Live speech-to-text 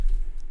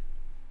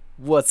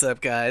What's up,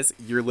 guys?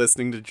 You're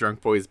listening to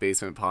Drunk Boys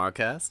Basement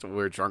Podcast,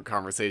 where drunk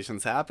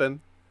conversations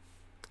happen.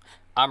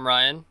 I'm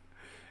Ryan.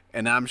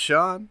 And I'm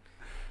Sean.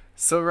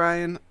 So,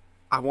 Ryan,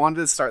 I wanted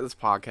to start this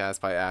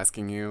podcast by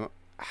asking you,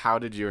 how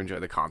did you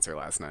enjoy the concert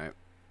last night?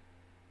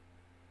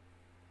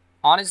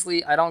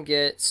 Honestly, I don't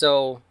get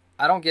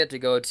to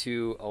go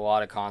to a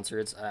lot of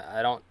concerts.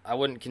 I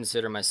wouldn't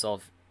consider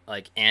myself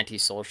like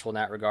antisocial in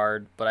that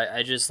regard, but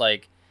I just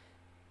like,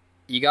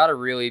 you got to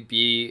really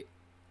be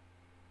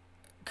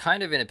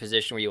kind of in a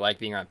position where you like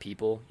being around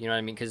people, you know what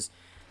I mean? Because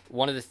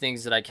one of the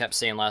things that I kept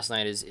saying last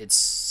night is it's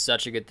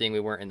such a good thing we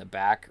weren't in the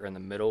back or in the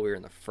middle, we were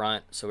in the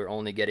front, so we're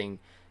only getting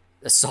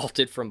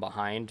assaulted from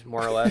behind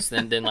more or less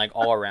than like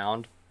all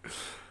around.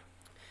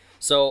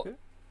 So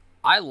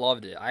I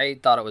loved it. I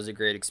thought it was a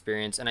great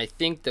experience, and I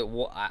think that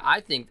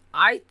I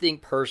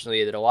think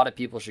personally that a lot of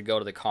people should go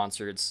to the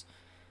concerts,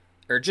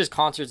 or just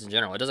concerts in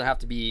general. It doesn't have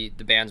to be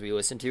the bands we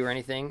listen to or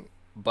anything.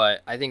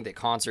 But I think that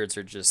concerts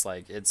are just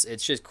like, it's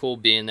just cool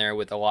being there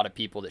with a lot of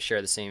people that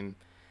share the same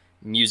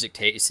music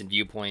tastes and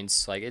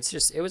viewpoints. Like,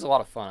 it was a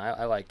lot of fun.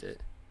 I liked it.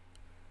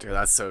 Dude,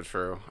 that's so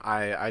true.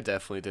 I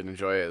definitely did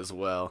enjoy it as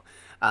well.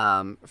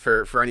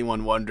 For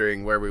anyone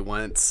wondering where we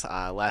went,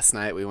 last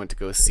night we went to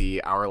go see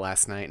Our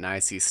Last Night in I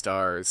See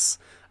Stars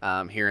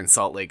here in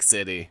Salt Lake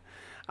City.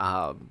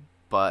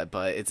 But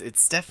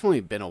it's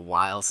definitely been a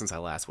while since I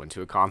last went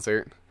to a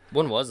concert.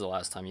 When was the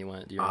last time you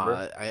went? Do you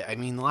remember? I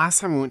mean, the last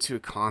time I went to a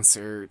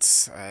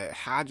concert, it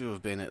had to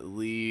have been at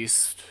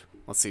least,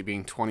 let's see,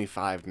 being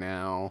 25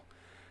 now.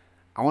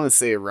 I want to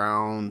say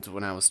around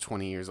when I was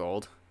 20 years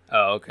old.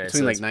 Oh, okay.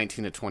 Between like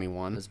 19 to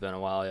 21. It's been a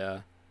while,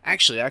 yeah.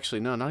 Actually,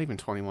 no, not even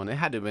 21. It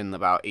had to have been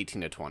about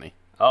 18 to 20.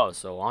 Oh,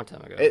 so a long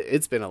time ago.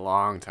 It's been a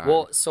long time.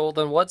 Well, so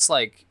then what's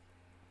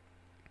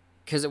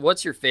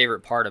your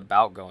favorite part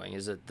about going?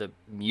 Is it the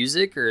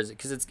music, or is it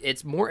because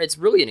it's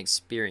really an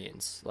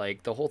experience?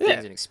 Like, the whole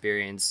thing's an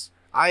experience.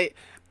 I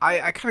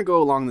kind of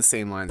go along the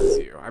same lines as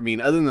you. I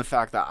mean, other than the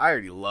fact that I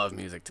already love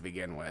music to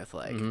begin with.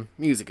 Like,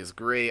 music is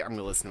great. I'm going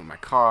to listen to it in my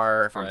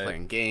car if I'm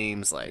playing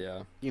games. Like,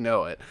 you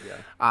know it.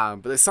 Yeah.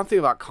 But there's something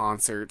about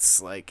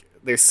concerts. Like,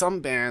 there's some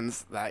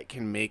bands that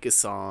can make a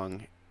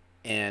song,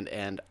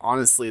 and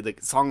honestly, the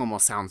song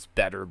almost sounds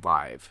better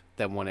live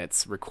than when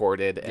it's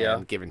recorded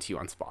and given to you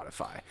on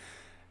Spotify.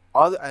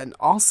 And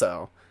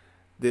also,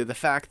 the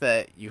fact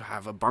that you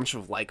have a bunch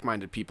of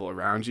like-minded people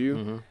around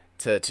you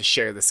to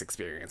share this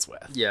experience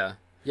with. Yeah,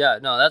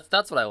 no,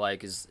 that's what I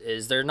like.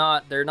 Is there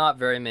are not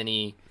very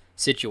many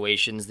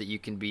situations that you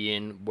can be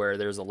in where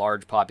there's a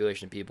large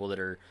population of people that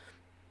are,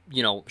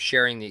 you know,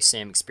 sharing the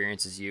same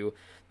experience as you.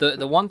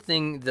 The one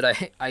thing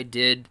that I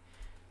did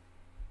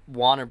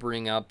want to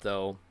bring up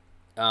though,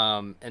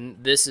 and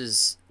this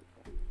is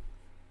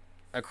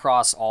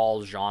across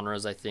all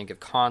genres, I think,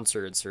 of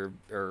concerts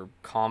or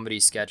comedy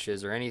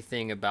sketches or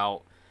anything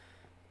about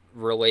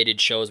related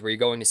shows where you're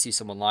going to see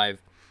someone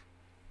live.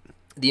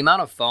 The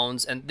amount of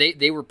phones, and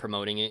they were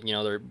promoting it, you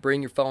know, they're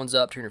bring your phones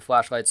up, turn your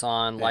flashlights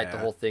on, light the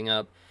whole thing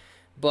up.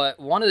 But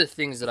one of the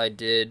things that I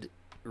did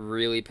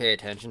really pay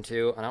attention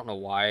to, I don't know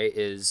why,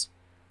 is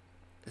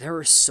there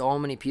were so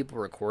many people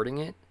recording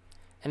it.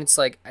 And it's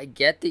like, I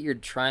get that you're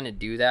trying to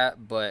do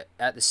that, but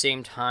at the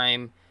same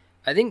time,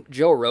 I think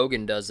Joe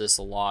Rogan does this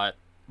a lot,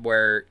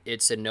 where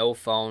it's a no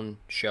phone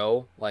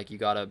show. Like, you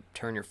got to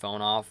turn your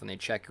phone off and they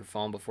check your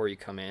phone before you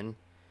come in.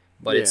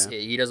 But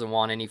he doesn't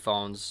want any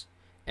phones.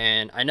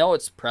 And I know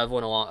it's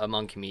prevalent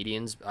among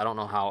comedians. I don't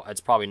know how.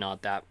 It's probably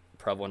not that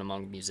prevalent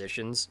among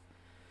musicians.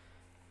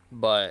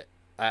 But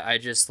I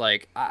just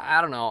like,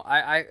 I don't know.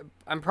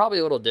 I'm probably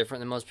a little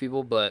different than most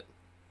people, but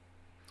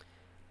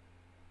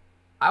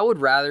I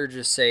would rather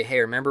just say, hey,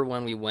 remember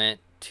when we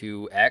went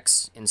to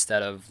X,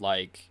 instead of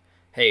like,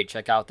 hey,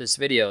 check out this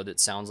video that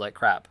sounds like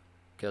crap,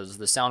 because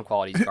the sound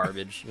quality is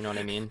garbage. You know what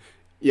I mean?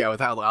 Yeah,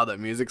 with how loud that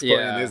music's playing,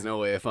 there's no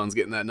way a phone's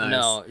getting that nice.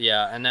 No,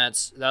 yeah, and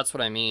that's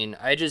what I mean.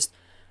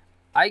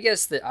 I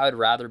guess that I would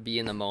rather be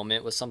in the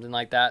moment with something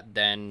like that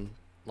than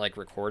like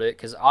record it,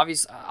 because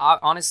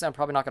honestly, I'm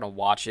probably not going to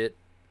watch it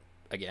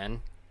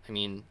again. I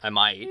mean, I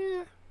might.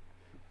 Yeah.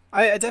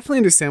 I definitely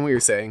understand what you're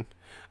saying.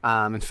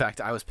 In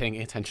fact, I was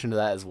paying attention to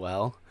that as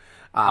well.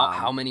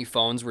 How many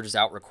phones were just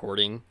out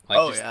recording?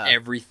 Like,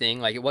 everything.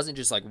 Like, it wasn't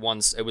just like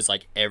once. It was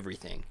like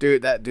everything.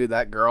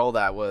 That girl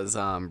that was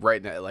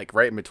right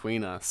in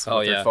between us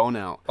with her phone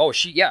out. Oh,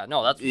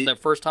 that's the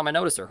first time I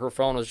noticed her. Her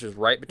phone was just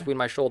right between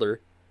my shoulder.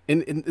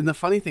 And the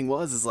funny thing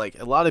is like,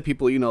 a lot of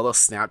people, you know, those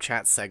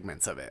Snapchat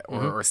segments of it,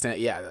 or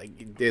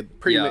they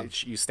pretty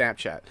much use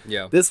Snapchat.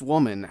 Yeah. This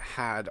woman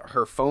had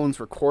her phone's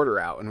recorder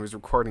out and was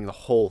recording the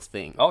whole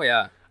thing. Oh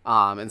yeah.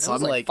 And so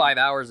I'm like 5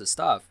 hours of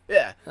stuff.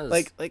 Yeah.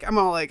 Like I'm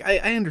all like,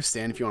 I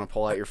understand if you want to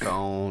pull out your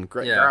phone,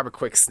 grab a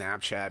quick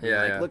Snapchat,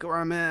 look at where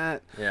I'm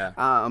at. Yeah.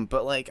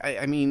 But like,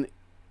 I mean,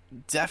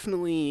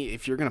 definitely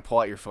if you're gonna pull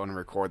out your phone and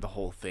record the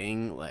whole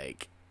thing,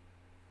 like,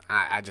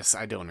 I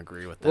don't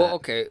agree with that. Well,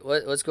 okay,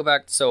 let's go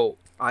back. So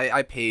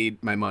I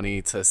paid my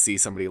money to see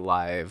somebody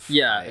live.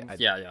 Yeah.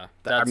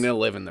 I'm gonna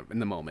live in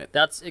the moment.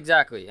 That's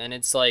exactly, and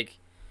it's like,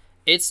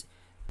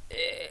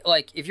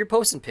 like if you're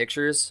posting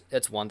pictures,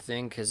 that's one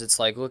thing because it's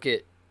like look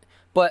at.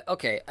 But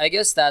okay, I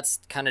guess that's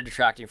kind of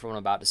detracting from what I'm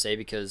about to say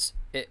because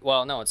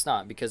well, no, it's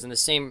not because in the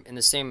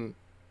same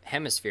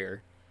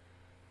hemisphere,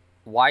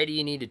 why do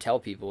you need to tell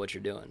people what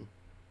you're doing?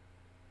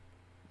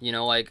 You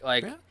know, like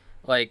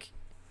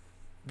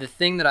the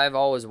thing that I've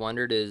always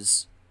wondered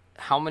is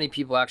how many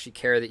people actually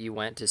care that you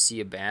went to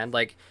see a band.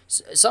 Like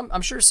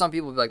I'm sure some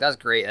people will be like, that's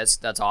great,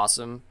 that's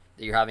awesome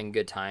that you're having a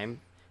good time.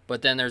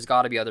 But then there's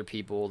got to be other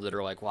people that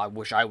are like, well, I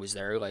wish I was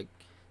there. Like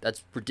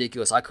that's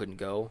ridiculous. I couldn't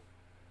go.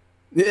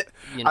 Yeah,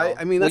 you know?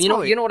 I mean, that's you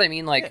know what I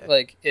mean.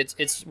 Like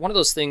it's one of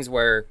those things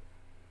where,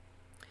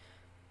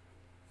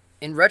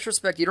 in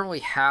retrospect, you don't really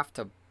have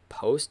to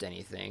post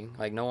anything.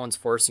 Like no one's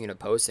forcing you to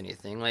post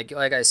anything. Like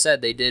I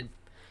said, they did,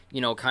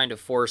 kind of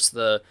force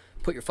the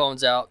put your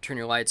phones out, turn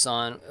your lights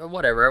on, or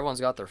whatever. Everyone's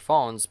got their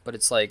phones, but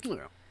it's like,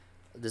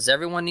 does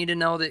everyone need to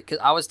know that? Because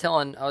I was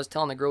telling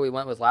the girl we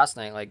went with last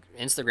night, like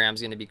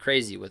Instagram's going to be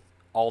crazy with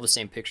all the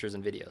same pictures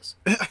and videos.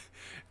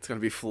 It's going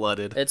to be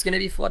flooded. It's going to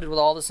be flooded with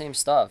all the same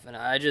stuff, and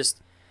I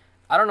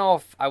don't know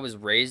if I was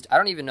raised. I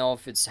don't even know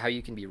if it's how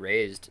you can be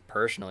raised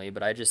personally,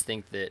 but I just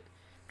think that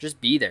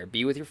just be there,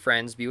 be with your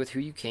friends, be with who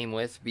you came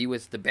with, be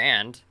with the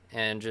band,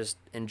 and just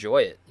enjoy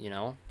it,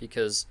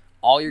 because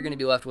all you're going to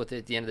be left with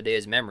at the end of the day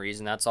is memories,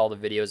 and that's all the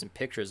videos and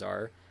pictures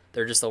are.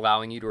 They're just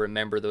allowing you to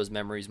remember those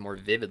memories more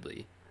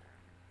vividly.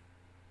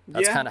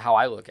 That's kind of how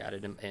I look at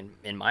it,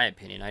 in my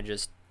opinion. I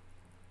just,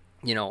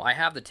 I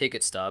have the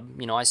ticket stub.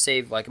 I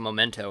save like a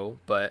memento,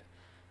 but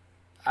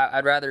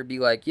I'd rather be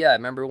like, yeah, I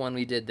remember when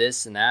we did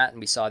this and that, and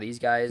we saw these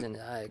guys, and,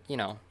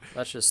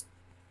 that's just,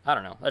 I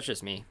don't know. That's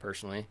just me,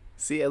 personally.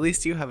 See, at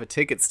least you have a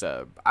ticket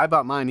stub. I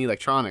bought mine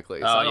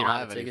electronically, so I don't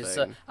have anything.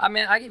 Stub. I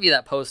mean, I give you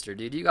that poster,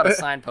 dude. You got a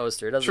signed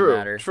poster. It doesn't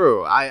matter.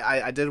 True.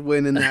 I did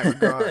win in that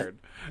regard.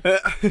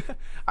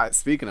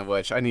 Speaking of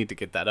which, I need to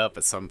get that up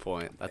at some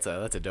point. That's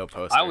a dope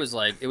poster. I was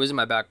like, it was in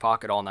my back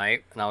pocket all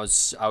night, and I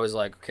was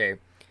like, okay,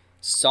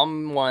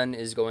 someone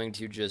is going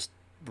to just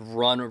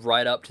run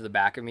right up to the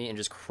back of me and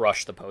just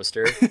crush the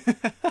poster.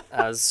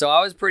 So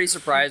I was pretty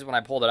surprised when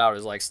I pulled it out. It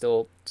was like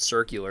still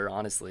circular,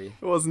 honestly.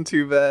 It wasn't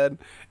too bad.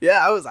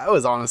 Yeah, I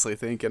was honestly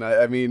thinking.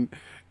 I mean,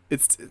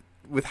 it's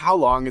with how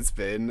long it's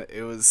been.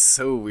 It was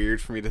so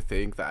weird for me to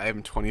think that I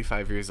am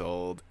 25 years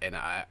old and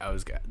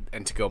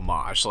and to go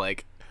mosh.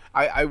 Like,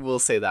 I will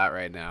say that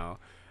right now.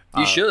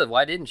 You should have.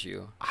 Why didn't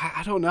you?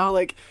 I don't know.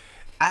 Like,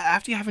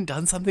 after you haven't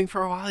done something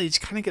for a while, you just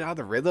kind of get out of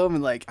the rhythm,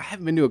 and like I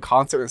haven't been to a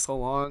concert in so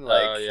long.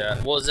 Like, oh yeah,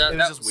 well, it was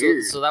just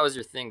weird. So that was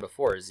your thing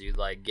before, is you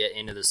like get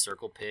into the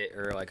circle pit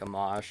or like a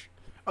mosh?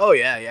 Oh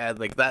yeah,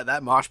 like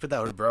that mosh pit that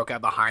would have broke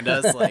out behind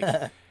us.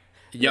 Like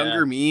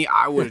younger me,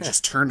 I would have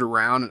just turned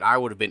around and I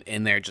would have been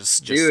in there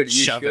just dude,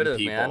 shoving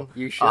people. Man.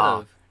 You should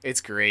have.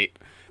 It's great.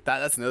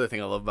 That's another thing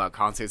I love about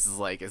concerts is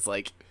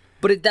like.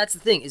 But that's the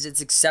thing, is it's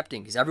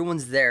accepting, because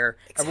everyone's there,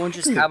 everyone's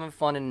just having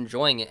fun and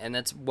enjoying it, and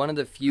that's one of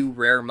the few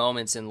rare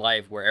moments in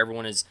life where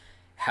everyone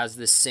has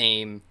the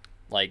same,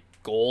 like,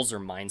 goals or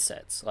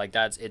mindsets. Like,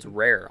 it's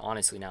rare,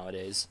 honestly,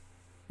 nowadays.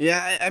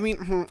 Yeah, I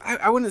mean,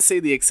 I wouldn't say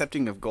the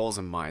accepting of goals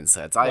and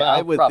mindsets.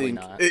 I would probably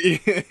think...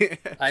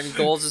 not. I mean,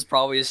 goals is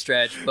probably a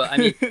stretch, but I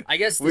mean, I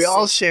guess... we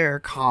all share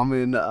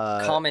common...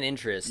 common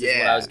interest is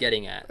what I was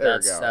getting at.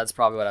 That's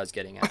probably what I was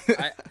getting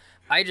at.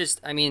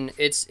 I mean,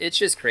 it's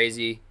just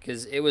crazy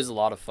because it was a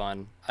lot of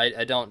fun.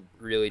 I don't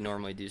really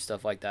normally do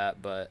stuff like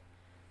that, but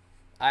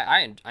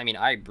I mean,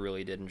 I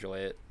really did enjoy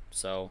it.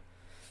 So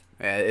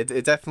yeah,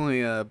 it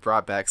definitely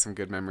brought back some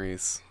good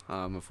memories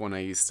of when I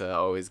used to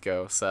always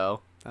go.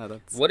 So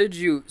what did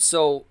you?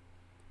 So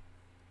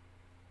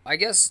I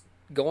guess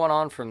going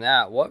on from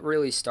that, what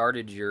really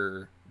started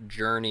your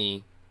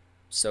journey,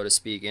 so to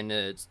speak,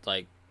 into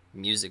like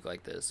music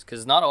like this?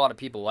 Because not a lot of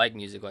people like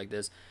music like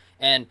this.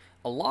 And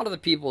a lot of the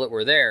people that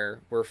were there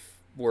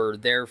were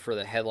there for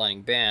the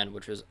headlining band,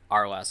 which was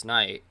Our Last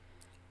Night.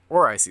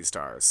 Or Icy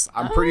Stars.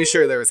 I'm pretty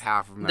sure there was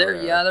half of them there.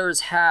 Yeah, there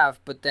was half,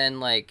 but then,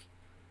 like,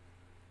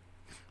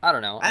 I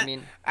don't know. I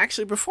mean...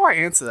 Actually, before I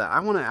answer that, I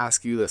want to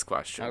ask you this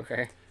question.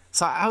 Okay.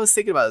 So I was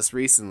thinking about this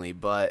recently,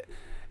 but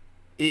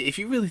if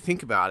you really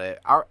think about it,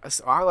 Our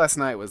Last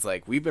Night was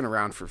like, we've been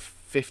around for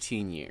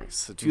 15 years,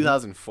 so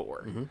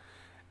 2004. Mm-hmm.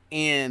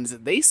 And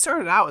they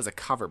started out as a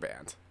cover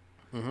band.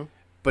 Mm-hmm.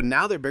 But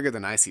now they're bigger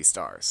than Icy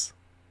Stars.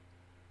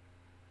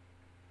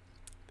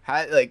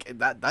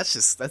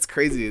 That's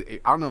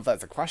crazy. I don't know if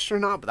that's a question or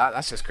not, but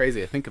that's just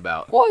crazy to think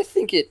about. Well, I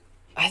think it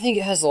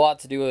has a lot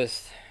to do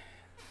with.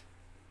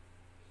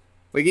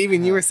 Like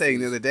even you were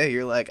saying the other day,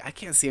 you're like, I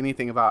can't see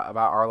anything about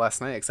Our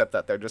Last Night except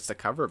that they're just a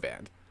cover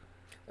band.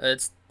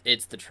 It's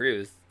the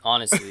truth,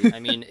 honestly. I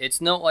mean, it's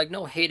no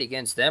hate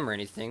against them or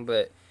anything,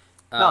 but.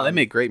 No, they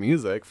make great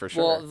music for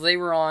sure. Well, they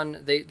were on.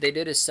 They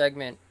did a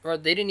segment, or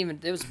they didn't even.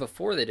 It was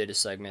before they did a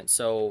segment.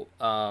 So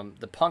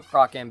the Punk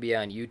Rock MBA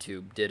on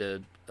YouTube did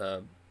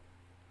a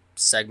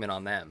segment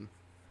on them,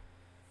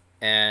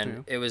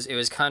 and it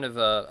was kind of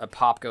a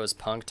pop goes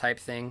punk type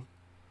thing,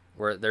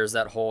 where there's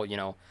that whole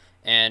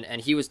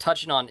and he was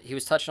touching on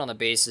the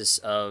basis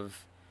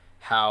of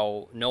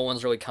how no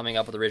one's really coming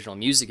up with original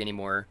music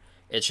anymore.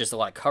 It's just a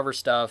lot of cover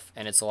stuff,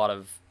 and it's a lot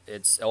of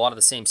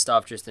the same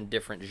stuff, just in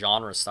different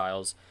genre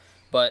styles.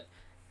 But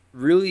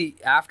really,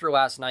 after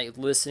last night,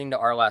 listening to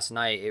Our Last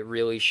Night, it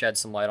really shed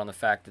some light on the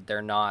fact that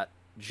they're not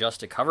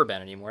just a cover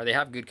band anymore. They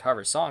have good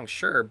cover songs,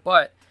 sure,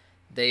 but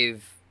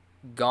they've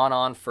gone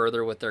on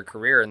further with their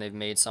career and they've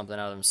made something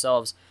out of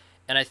themselves.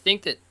 And I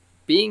think that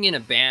being in a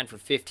band for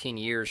 15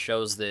 years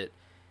shows that,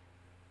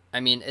 I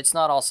mean, it's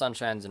not all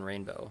sunshines and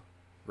rainbows,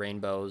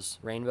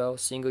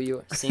 singular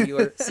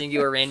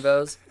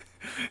rainbows,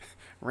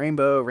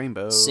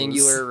 rainbows,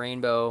 singular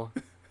rainbow.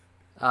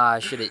 I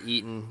should have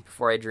eaten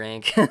before I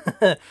drank.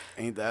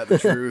 Ain't that the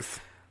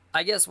truth?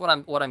 I guess what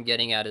I'm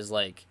getting at is,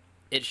 like,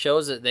 it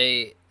shows that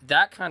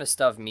that kind of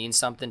stuff means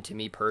something to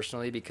me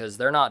personally, because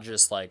they're not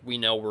just like, we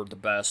know we're the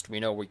best, we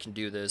know we can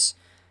do this.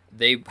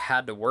 They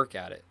had to work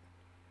at it.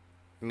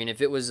 I mean,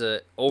 if it was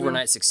a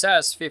overnight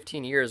success,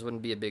 15 years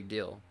wouldn't be a big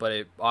deal, but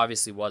it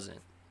obviously wasn't.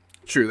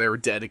 True, they were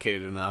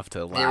dedicated enough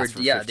to last for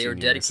 15 years. They were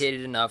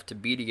dedicated enough to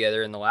be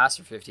together and to last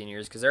for 15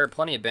 years, because there are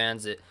plenty of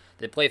bands that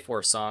they play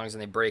 4 songs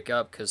and they break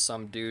up because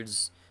some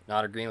dude's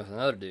not agreeing with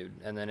another dude,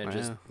 and then it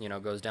just,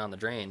 goes down the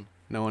drain.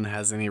 No one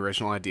has any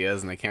original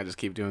ideas, and they can't just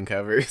keep doing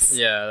covers.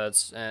 Yeah,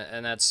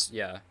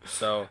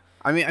 so...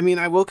 I mean,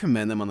 I will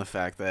commend them on the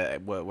fact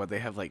that what they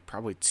have, like,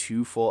 probably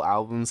 2 full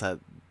albums that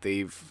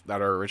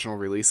are original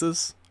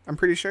releases, I'm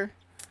pretty sure.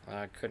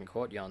 I couldn't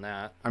quote you on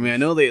that. I mean, I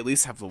know they at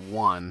least have the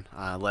one,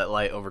 Let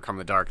Light Overcome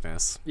the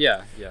Darkness.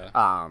 Yeah.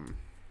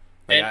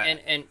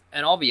 And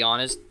I'll be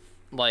honest,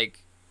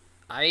 like,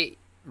 I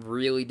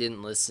really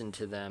didn't listen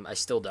to them. I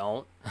still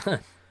don't.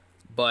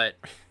 But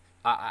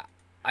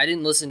I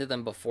didn't listen to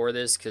them before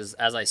this because,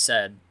 as I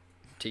said,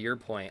 to your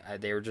point,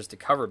 they were just a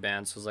cover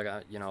band. So I was like,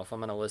 if I'm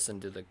going to listen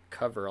to the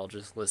cover, I'll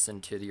just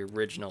listen to the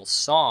original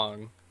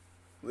song.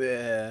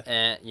 Yeah.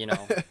 And,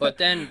 but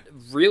then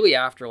really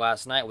after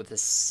last night with the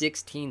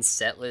 16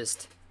 set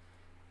list.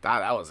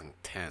 That was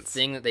intense.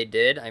 Thing that they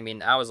did. I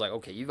mean, I was like,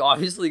 okay, you've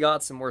obviously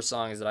got some more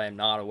songs that I am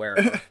not aware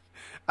of.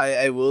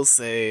 I will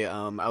say,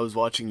 I was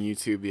watching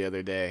YouTube the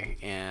other day,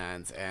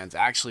 and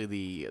actually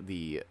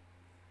the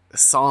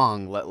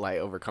song "Let Light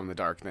Overcome the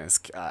Darkness"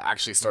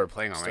 actually started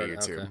playing on my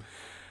YouTube. Okay.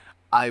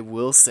 I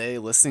will say,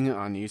 listening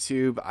on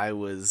YouTube, I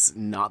was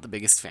not the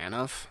biggest fan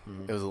of.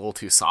 Mm-hmm. It was a little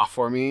too soft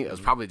for me. It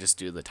was probably just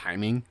due to the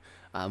timing.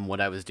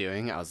 What I was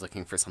doing, I was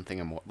looking for something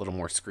a little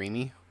more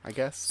screamy, I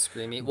guess.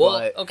 Screamy. Well,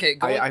 but okay.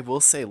 I will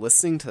say,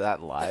 listening to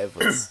that live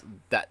was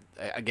that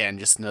again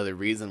just another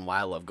reason why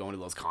I love going to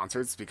those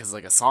concerts, because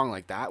like a song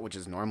like that, which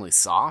is normally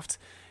soft,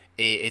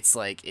 it's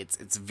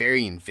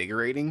very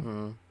invigorating.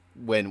 Mm-hmm.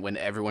 When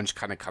everyone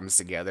kind of comes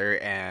together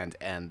and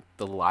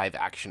the live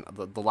action,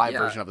 the live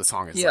version of the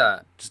song is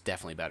just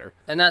definitely better.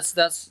 And that's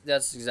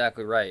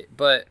exactly right.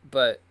 But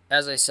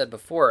as I said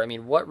before, I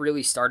mean, what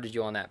really started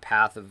you on that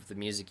path of the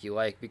music you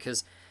like?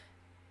 Because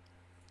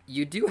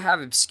you do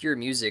have obscure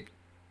music,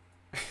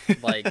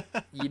 like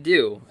you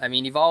do. I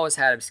mean, you've always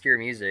had obscure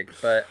music,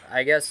 but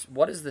I guess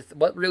what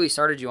really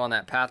started you on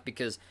that path?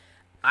 Because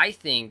I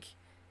think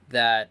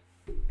that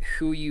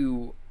who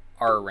you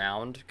are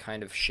around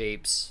kind of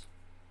shapes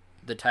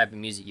the type of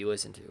music you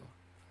listen to.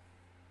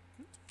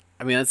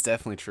 I mean, that's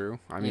definitely true.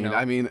 I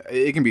mean,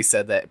 it can be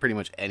said that pretty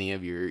much any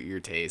of your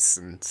tastes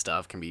and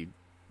stuff can be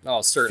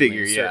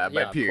certainly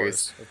by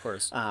peers, of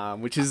course.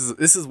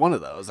 This is one of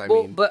those. I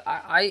mean, but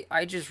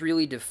I just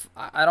really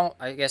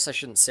I guess I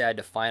shouldn't say I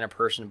define a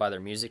person by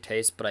their music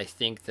taste, but I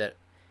think that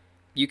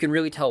you can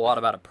really tell a lot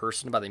about a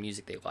person by the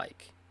music they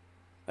like.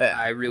 Yeah,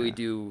 I really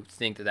do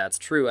think that that's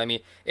true. I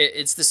mean,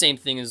 it's the same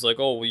thing as like,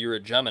 oh, well, you're a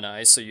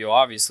Gemini, so you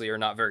obviously are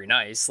not very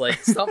nice, like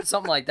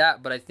something like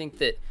that. But I think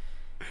that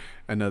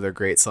another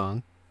great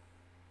song.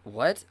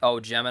 What? Oh,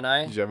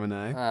 Gemini.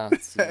 Oh,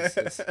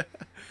 Jesus.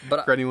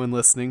 But for anyone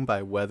listening,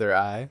 by Weather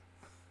Eye.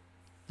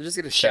 They're just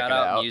gonna shout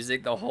out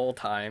music the whole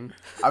time.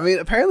 I mean,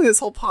 apparently this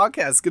whole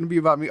podcast is gonna be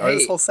about me. Or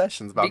this whole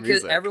session's about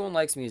music. Because everyone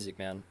likes music,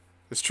 man.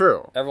 It's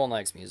true. Everyone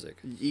likes music.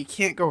 You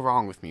can't go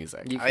wrong with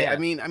music. You can't.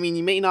 I mean,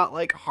 you may not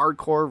like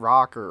hardcore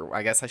rock, or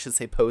I guess I should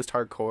say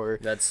post-hardcore.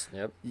 That's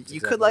you exactly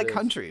could like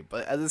country,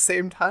 but at the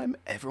same time,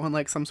 everyone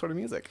likes some sort of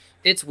music.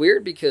 It's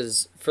weird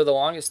because for the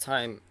longest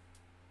time,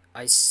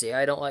 I say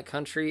I don't like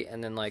country,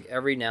 and then like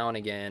every now and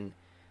again,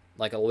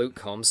 like a Luke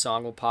Combs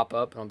song will pop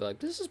up, and I'll be like,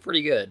 "This is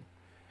pretty good."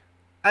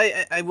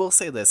 I will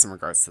say this in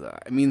regards to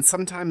that. I mean,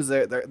 sometimes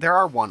there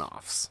are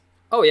one-offs.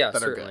 Oh yeah,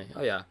 certainly.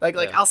 Oh yeah.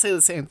 Like I'll say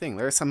the same thing.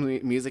 There's some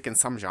music in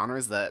some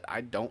genres that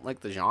I don't like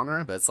the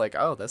genre, but it's like,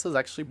 oh, this is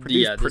actually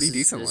pretty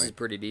decent. This is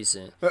pretty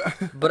decent.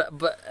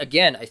 but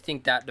again, I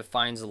think that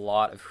defines a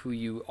lot of who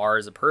you are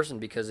as a person,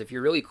 because if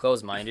you're really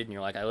closed-minded and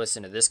you're like, I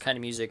listen to this kind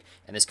of music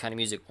and this kind of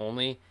music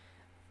only,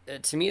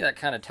 to me that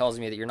kind of tells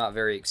me that you're not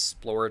very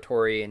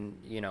exploratory and,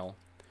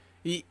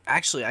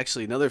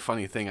 Actually, another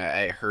funny thing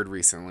I heard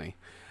recently.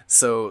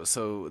 So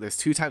there's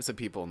 2 types of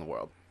people in the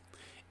world.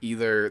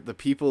 Either the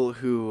people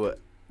who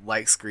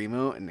like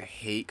screamo and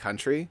hate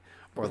country,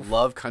 or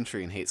love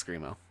country and hate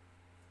screamo.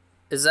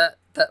 Is that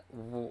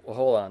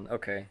hold on.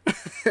 Okay.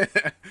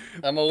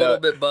 I'm a little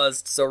bit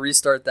buzzed, so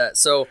restart that.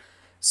 So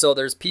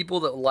there's people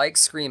that like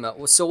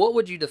screamo. So what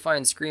would you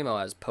define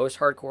screamo as?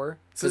 Post-hardcore?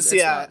 So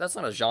That's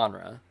not a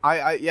genre.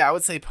 I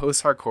would say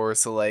post-hardcore.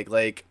 So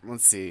like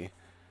let's see.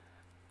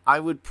 I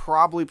would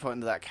probably put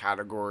into that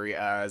category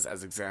as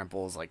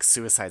examples like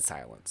Suicide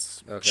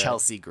Silence, okay.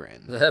 Chelsea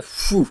Grin.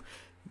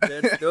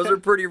 Those are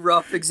pretty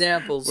rough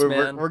examples,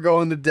 man. We're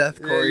going to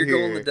deathcore. Yeah, you're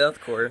going to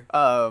deathcore.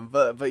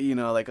 But you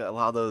know, like a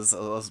lot of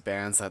those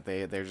bands that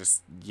they're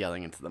just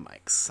yelling into the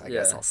mics. I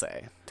guess I'll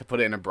say, to put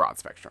it in a broad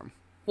spectrum.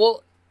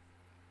 Well,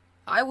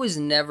 I was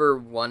never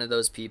one of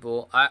those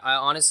people. I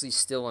honestly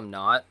still am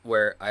not.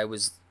 Where I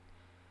was,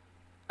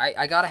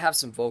 I gotta have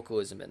some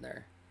vocalism in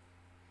there.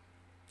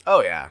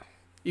 Oh yeah.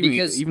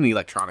 Even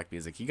electronic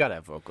music, you gotta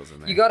have vocals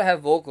in there. You gotta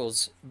have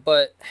vocals,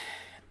 but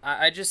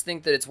I just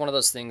think that it's one of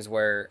those things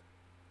where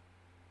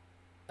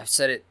I've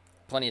said it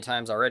plenty of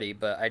times already,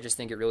 but I just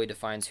think it really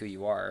defines who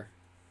you are.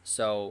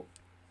 So,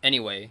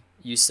 anyway,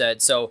 you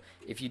said so.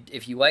 If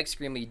you like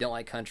screamo, you don't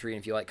like country,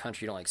 and if you like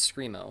country, you don't like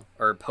screamo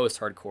or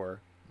post-hardcore.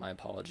 My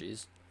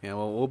apologies. Yeah,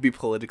 well, we'll be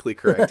politically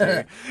correct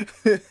here.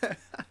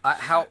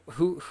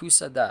 Who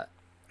said that?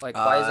 Like,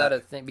 why is that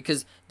a thing?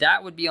 Because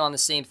that would be on the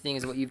same thing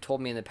as what you've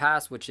told me in the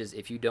past, which is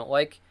if you don't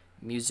like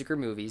music or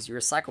movies, you're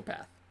a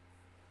psychopath.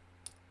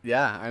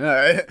 Yeah, I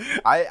know.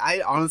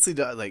 I honestly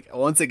don't, like,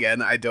 once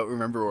again, I don't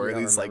remember where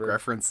these like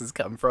references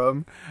come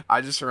from.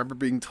 I just remember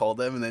being told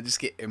them and they just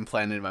get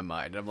implanted in my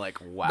mind. I'm like,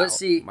 wow. But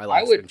see, my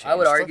life's been changed. I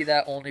would argue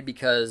that only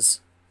because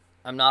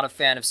I'm not a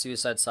fan of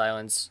Suicide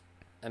Silence.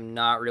 I'm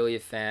not really a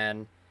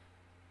fan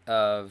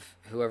of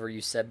whoever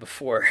you said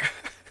before.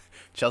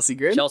 Chelsea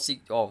Grin?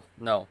 Oh,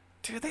 no.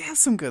 Dude, they have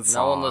some good songs.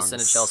 No one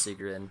listened to Chelsea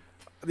Grin.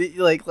 They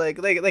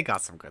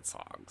got some good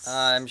songs.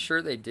 I'm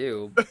sure they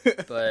do,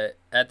 but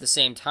at the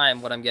same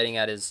time, what I'm getting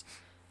at is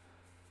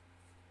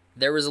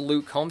there was a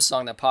Luke Combs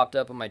song that popped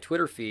up on my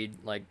Twitter feed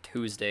like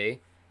Tuesday,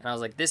 and I was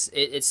like,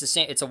 it's the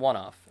same. It's a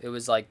one-off. It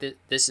was like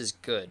this is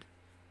good,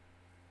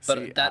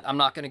 but I'm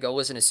not gonna go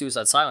listen to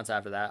Suicide Silence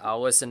after that.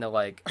 I'll listen to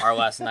like Our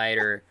Last Night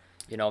or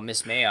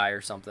Miss May I or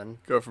something.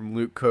 Go from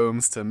Luke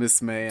Combs to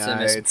Miss May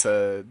I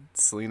to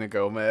Selena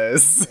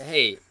Gomez.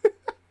 Hey.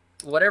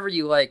 Whatever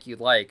you like,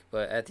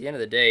 but at the end of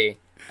the day,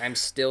 I'm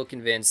still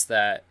convinced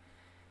that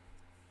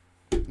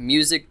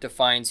music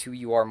defines who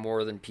you are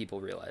more than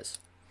people realize.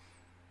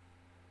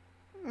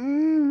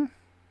 Yeah,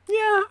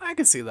 I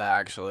can see that,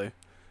 actually.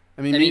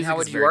 I mean how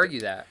would you argue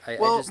that?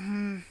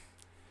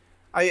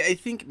 I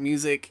think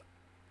music...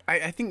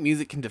 I think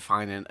music can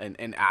define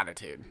an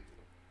attitude.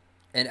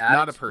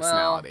 Not a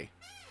personality.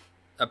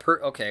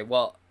 Okay,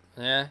 well,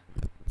 yeah.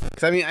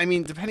 Because, I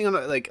mean, depending on,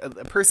 like, a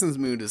person's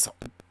mood is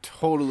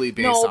totally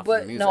based off of the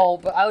music. No,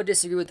 but I would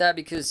disagree with that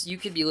because you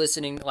could be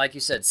listening, like you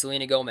said,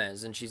 Selena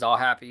Gomez, and she's all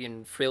happy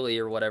and frilly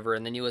or whatever,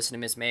 and then you listen to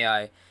Miss May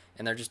I,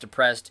 and they're just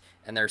depressed,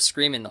 and they're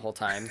screaming the whole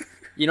time.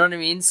 You know what I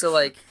mean? So,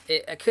 like,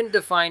 I couldn't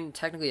define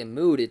technically a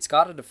mood. It's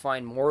got to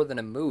define more than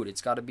a mood.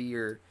 It's got to be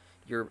your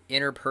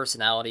inner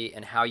personality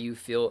and how you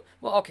feel.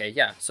 Well, okay,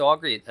 yeah, so I'll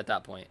agree at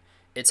that point.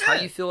 It's how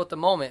you feel at the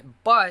moment,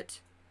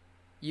 but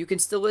you can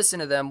still listen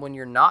to them when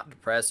you're not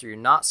depressed or you're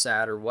not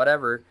sad or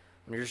whatever,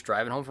 when you're just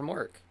driving home from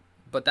work.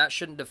 But that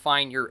shouldn't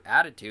define your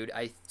attitude.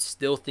 I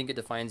still think it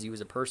defines you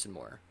as a person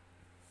more.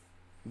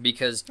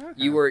 Because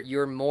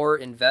you're more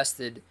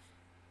invested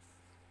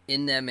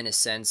in them in a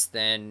sense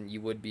than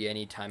you would be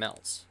any time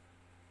else.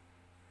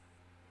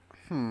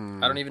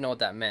 I don't even know what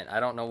that meant. I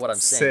don't know what I'm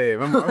saying.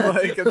 Same. I'm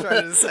trying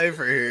to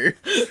decipher here.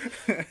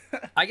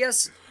 I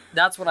guess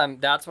that's what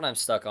I'm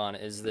stuck on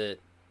is that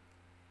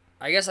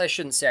I guess I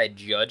shouldn't say I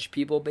judge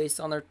people based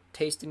on their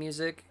taste in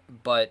music,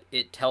 but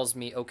it tells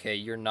me, okay,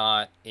 you're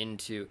not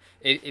into...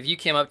 If you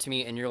came up to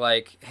me and you're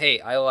like, hey,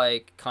 I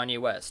like Kanye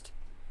West,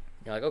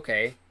 you're like,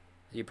 okay,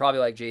 you probably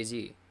like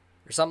Jay-Z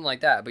or something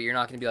like that, but you're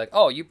not going to be like,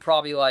 oh, you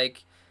probably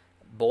like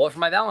Bullet for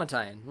My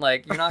Valentine.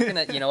 Like, you're not going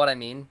to... You know what I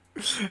mean?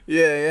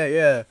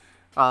 Yeah.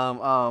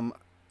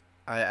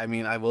 I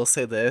mean, I will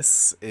say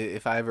this.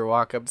 If I ever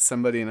walk up to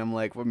somebody and I'm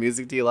like, what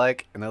music do you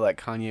like? And they're like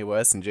Kanye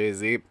West and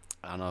Jay-Z...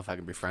 I don't know if I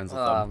can be friends with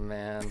them. Oh,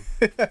 man.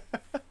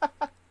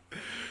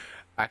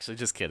 Actually,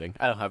 just kidding.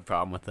 I don't have a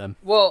problem with them.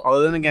 Well,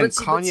 although then again,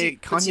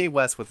 Kanye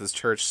West with his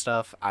church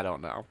stuff, I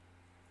don't know.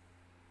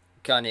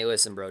 Kanye,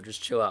 listen, bro,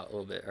 just chill out a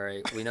little bit, all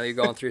right? We know you're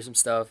going through some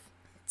stuff.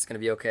 It's going to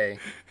be okay.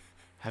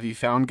 Have you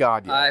found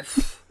God yet?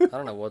 I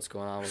don't know what's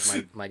going on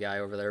with my guy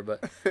over there,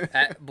 but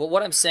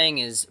what I'm saying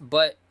is,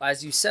 but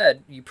as you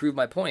said, you proved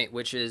my point,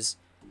 which is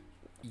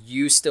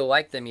you still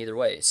like them either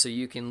way. So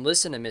you can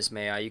listen to Miss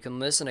May I, you can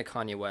listen to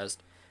Kanye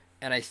West,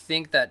 and I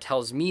think that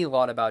tells me a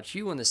lot about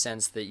you in the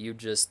sense that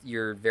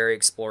you're very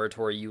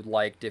exploratory. You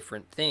like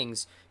different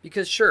things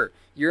because sure,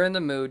 you're in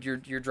the mood.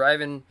 You're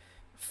driving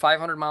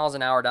 500 miles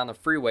an hour down the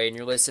freeway and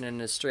you're listening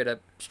to straight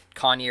up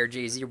Kanye or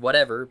Jay-Z or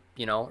whatever,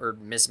 or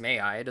Miss May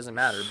I. It doesn't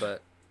matter.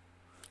 But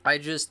I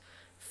just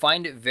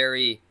find it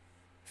very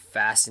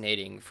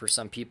fascinating for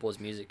some people's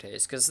music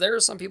taste because there are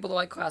some people that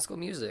like classical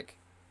music.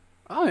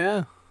 Oh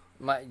yeah.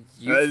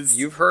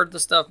 You've heard the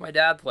stuff my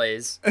dad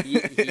plays.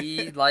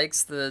 He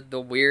likes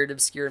the weird,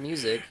 obscure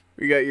music.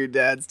 We got your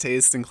dad's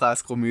taste in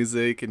classical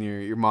music and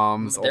your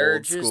mom's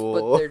old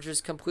school. But they're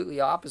just completely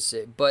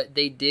opposite. But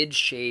they did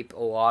shape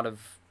a lot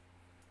of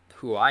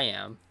who I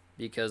am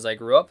because I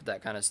grew up with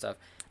that kind of stuff.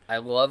 I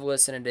love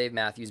listening to Dave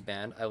Matthews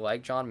Band. I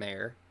like John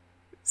Mayer.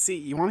 See,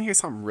 you want to hear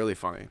something really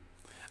funny?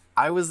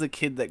 I was the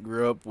kid that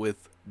grew up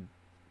with,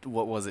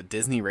 what was it,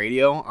 Disney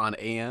Radio on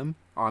AM?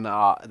 On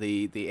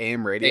the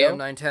AM radio? AM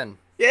 910.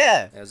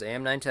 Yeah. It was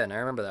AM 910. I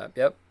remember that.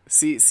 Yep.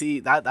 See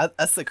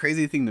that's the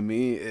crazy thing to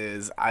me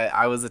is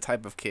I was the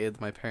type of kid,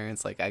 my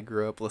parents, like, I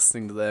grew up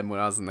listening to them when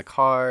I was in the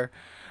car.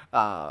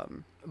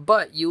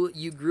 But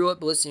you grew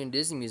up listening to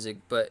Disney music,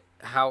 but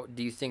how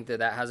do you think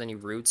that has any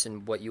roots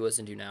in what you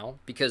listen to now?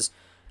 Because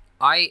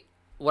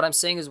what I'm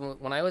saying is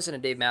when I listen to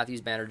Dave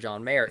Matthews Band or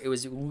John Mayer, it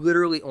was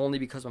literally only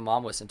because my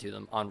mom listened to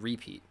them on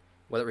repeat,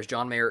 whether it was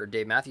John Mayer or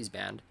Dave Matthews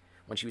Band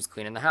when she was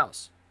cleaning the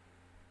house.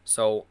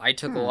 So I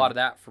took a lot of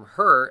that from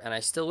her, and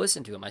I still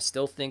listen to him. I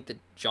still think that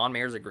John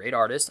Mayer's a great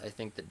artist. I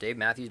think that Dave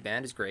Matthews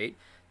Band is great.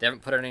 They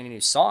haven't put out any new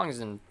songs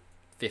in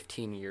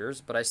 15 years,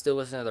 but I still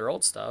listen to their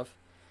old stuff.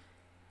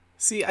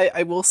 See,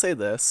 I will say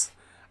this.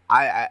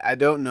 I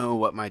don't know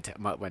what my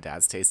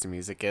dad's taste in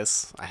music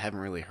is. I haven't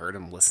really heard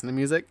him listen to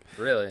music.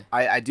 Really?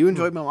 I do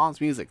enjoy my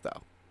mom's music,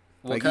 though.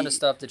 What kind of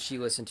stuff did she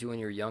listen to when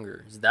you were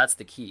younger? That's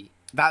the key.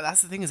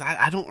 That's the thing is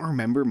I don't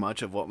remember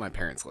much of what my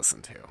parents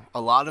listened to. A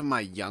lot of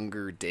my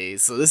younger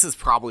days, so this is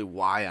probably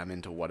why I'm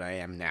into what I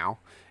am now,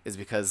 is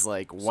because,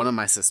 like, one of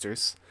my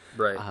sisters...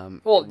 Right.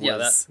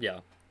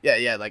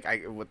 Yeah, like,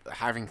 with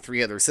having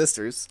 3 other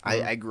sisters,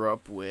 I grew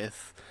up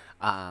with...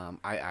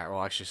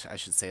 I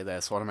should say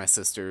this. One of my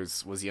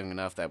sisters was young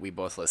enough that we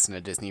both listened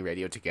to Disney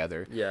Radio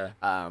together. Yeah.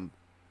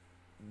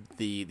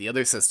 The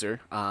other sister,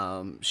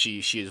 she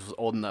is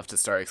old enough to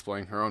start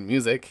exploring her own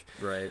music.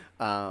 Right.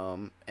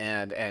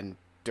 And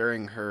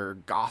during her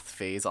goth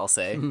phase, I'll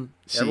say,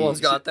 everyone's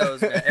got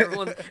those.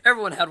 Man.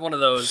 Everyone had one of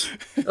those.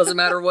 Doesn't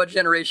matter what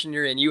generation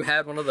you're in, you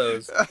had one of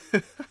those.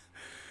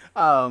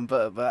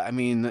 But I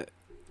mean,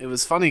 it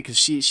was funny because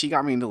she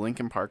got me into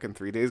Linkin Park and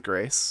 3 Days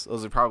Grace.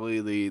 Those are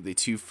probably the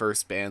 2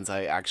 first bands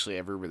I actually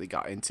ever really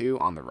got into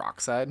on the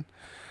rock side.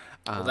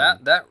 Well,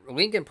 that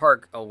Linkin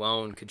Park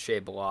alone could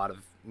shape a lot of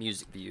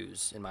music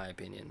views, in my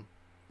opinion.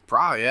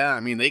 Probably, yeah. I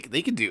mean, they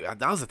could do.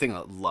 That was the thing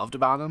I loved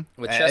about them.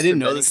 With Chester I didn't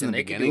know Bennington, this in the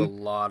they beginning. Could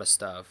do a lot of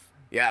stuff.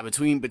 Yeah,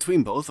 between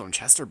both of them,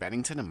 Chester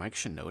Bennington and Mike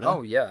Shinoda.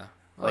 Oh yeah.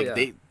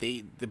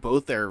 They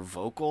both their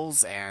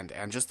vocals and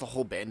just the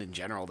whole band in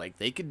general, like,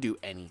 they could do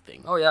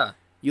anything. Oh yeah.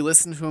 You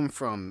listen to them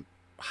from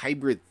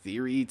Hybrid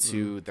Theory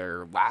to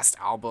their last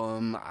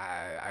album.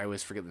 I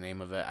always forget the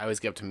name of it. I always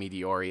get up to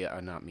Meteoria,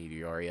 not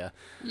Meteoria.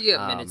 You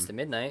get Minutes to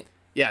Midnight.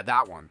 Yeah,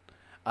 that one.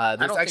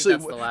 There's actually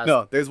think that's the last...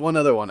 No, there's one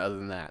other one other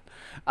than that.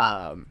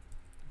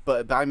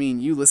 But I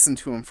mean, you listen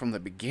to them from the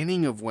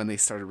beginning of when they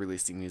started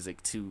releasing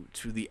music to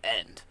the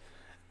end.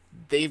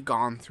 They've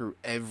gone through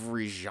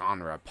every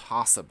genre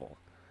possible.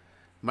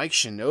 Mike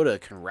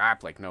Shinoda can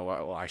rap like no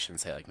other. Well, I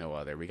shouldn't say like no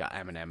other. We got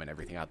Eminem and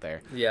everything out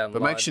there. Yeah,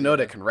 but Mike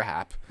Shinoda can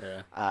rap.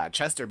 Yeah.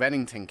 Chester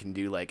Bennington can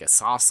do like a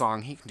soft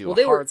song. He can do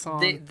a hard song.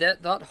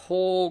 That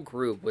whole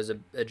group was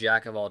a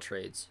jack of all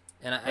trades,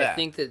 and I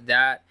think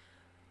that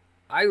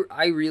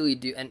I really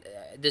do. And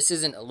this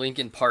isn't a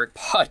Linkin Park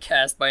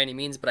podcast by any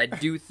means, but I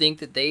do think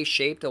that they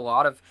shaped a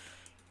lot of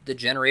the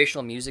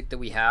generational music that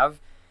we have.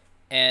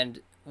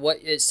 And what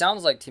it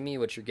sounds like to me,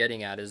 what you're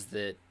getting at is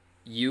that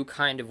you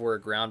kind of were a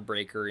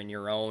groundbreaker in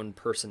your own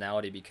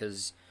personality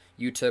because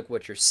you took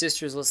what your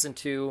sisters listened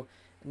to,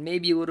 and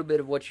maybe a little bit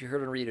of what you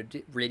heard on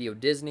Radio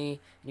Disney,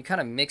 and you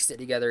kind of mixed it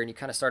together, and you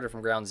kind of started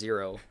from ground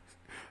zero.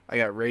 I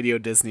got Radio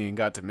Disney and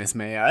got to Miss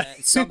May I.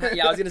 Somehow,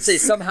 I was going to say,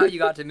 somehow you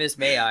got to Miss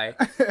May I.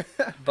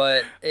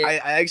 But I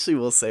actually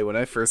will say, when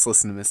I first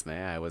listened to Miss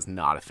May I was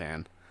not a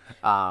fan.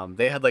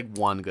 They had like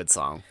one good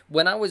song.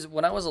 When I was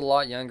a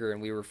lot younger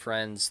and we were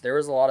friends, there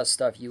was a lot of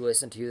stuff you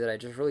listened to that I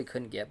just really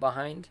couldn't get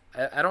behind.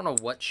 I don't know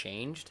what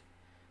changed,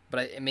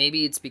 but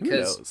maybe it's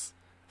because... Who knows?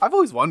 I've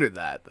always wondered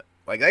that.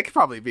 Like, that could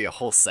probably be a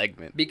whole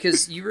segment.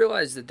 Because you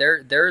realize that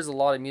there is a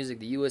lot of music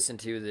that you listen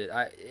to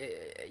that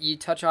you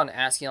touch on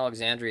Asking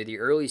Alexandria, the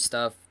early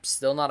stuff,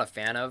 still not a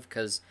fan of,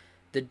 because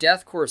the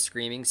deathcore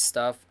screaming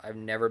stuff I've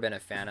never been a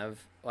fan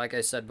of. Like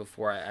I said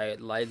before, I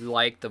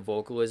like the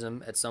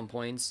vocalism at some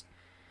points.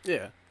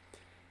 Yeah.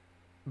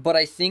 But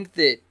I think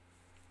that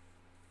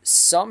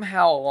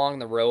somehow along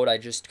the road, I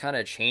just kind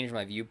of changed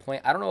my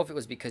viewpoint. I don't know if it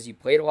was because you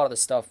played a lot of the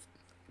stuff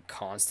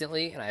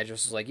constantly, and I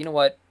just was like, you know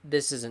what,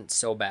 this isn't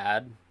so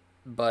bad.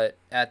 But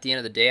at the end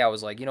of the day, I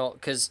was like,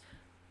 because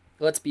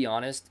let's be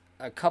honest,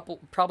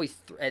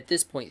 at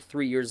this point,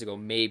 3 years ago,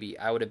 maybe,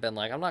 I would have been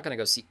like, I'm not going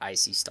to go see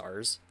Icy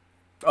Stars.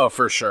 Oh,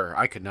 for sure.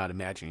 I could not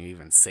imagine you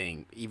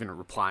even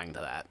replying to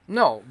that.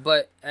 No,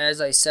 but as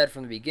I said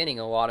from the beginning,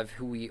 a lot of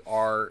who we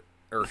are,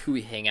 or who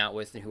we hang out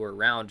with and who are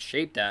around,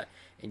 shaped that.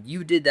 And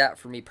you did that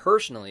for me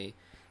personally,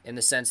 in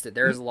the sense that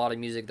there's a lot of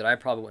music that I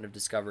probably wouldn't have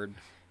discovered,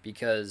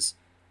 because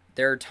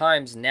there are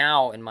times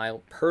now in my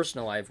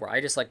personal life where I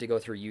just like to go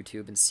through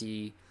YouTube and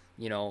see,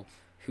 you know,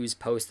 who's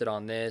posted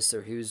on this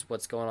or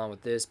what's going on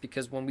with this,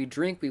 because when we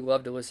drink, we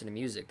love to listen to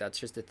music. That's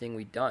just a thing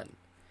we've done.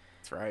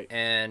 That's right.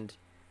 And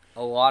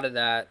a lot of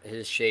that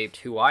has shaped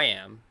who I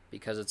am,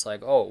 because it's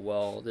like, oh,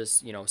 well,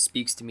 this, you know,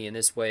 speaks to me in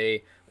this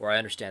way, or I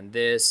understand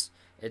this.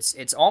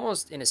 It's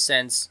almost, in a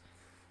sense,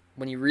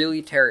 when you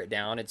really tear it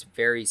down, it's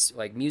very,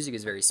 like, music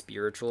is very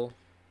spiritual,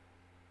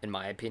 in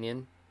my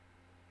opinion.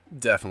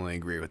 Definitely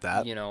agree with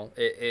that. You know,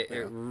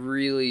 it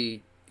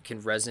really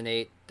can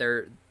resonate.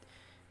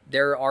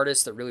 There are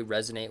artists that really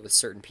resonate with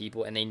certain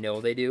people, and they know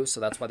they do, so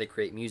that's why they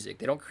create music.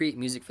 They don't create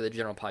music for the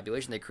general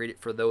population. They create it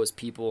for those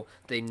people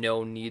they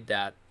know need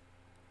that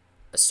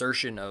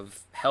assertion of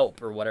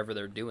help or whatever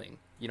they're doing.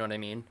 You know what I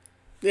mean?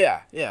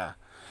 Yeah, yeah.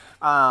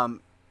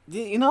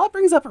 You know, that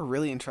brings up a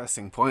really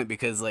interesting point,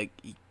 because, like,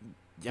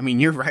 I mean,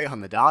 you're right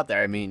on the dot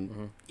there. I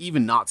mean,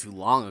 even not too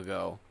long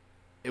ago,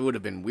 it would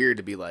have been weird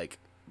to be like,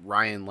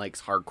 Ryan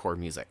likes hardcore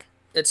music.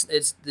 It's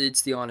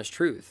the honest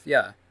truth.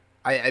 Yeah.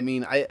 I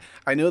mean,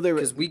 I know there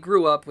was, because we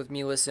grew up with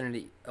me listening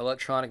to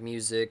electronic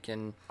music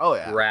and oh,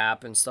 yeah,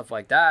 rap and stuff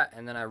like that,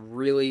 and then I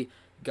really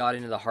got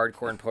into the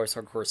hardcore and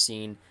post-hardcore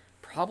scene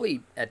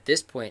probably at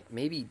this point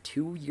maybe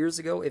 2 years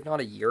ago, if not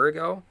a year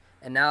ago,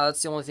 and now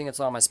that's the only thing that's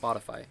on my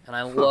Spotify, and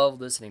I love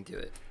listening to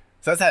it.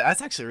 So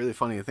that's actually really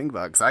funny to think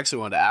about, because I actually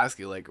wanted to ask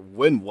you, like,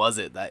 when was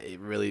it that it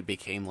really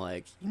became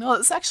like, you know,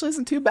 this actually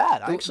isn't too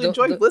bad. I actually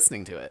enjoyed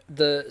listening to it.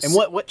 And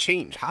what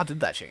changed? How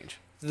did that change?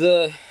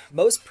 The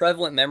most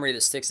prevalent memory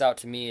that sticks out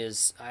to me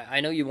is, I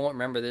know you won't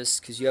remember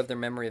this because you have the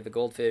memory of the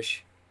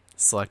goldfish.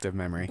 Selective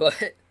memory.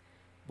 But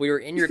we were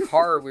in your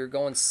car. We were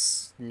going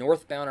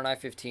northbound on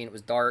I-15. It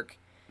was dark,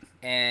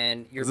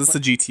 and is this the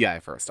GTI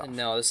first off?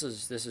 No, this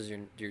is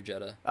your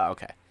Jetta. Oh,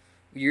 okay.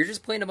 You're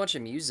just playing a bunch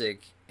of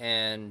music,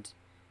 and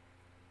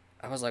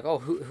I was like, oh,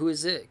 who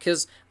is it?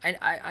 Because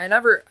I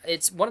never,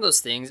 it's one of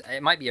those things,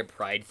 it might be a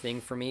pride thing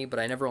for me, but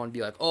I never want to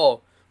be like,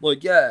 oh,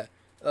 like, yeah,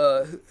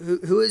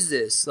 who is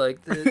this? Like,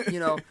 you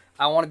know,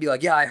 I want to be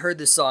like, yeah, I heard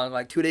this song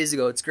like 2 days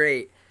ago, it's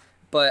great.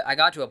 But I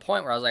got to a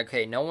point where I was like,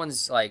 okay, no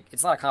one's like,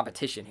 it's not a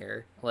competition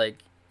here. Like,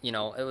 you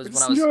know, it was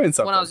when I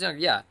was younger.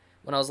 Yeah,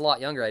 when I was a lot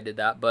younger, I did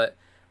that. But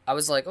I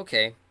was like,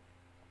 okay,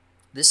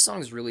 this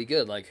song's really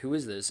good. Like, who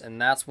is this? And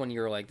that's when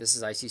you're like, this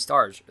is I See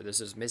Stars, or this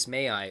is Miss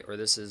May I, or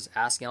this is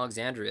Asking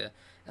Alexandria.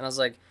 And I was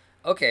like,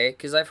 okay,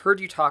 because I've heard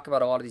you talk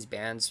about a lot of these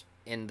bands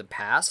in the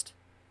past,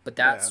 but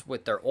that's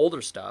with their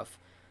older stuff,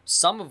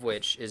 some of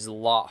which is a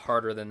lot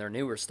harder than their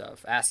newer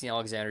stuff. Asking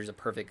Alexandria is a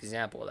perfect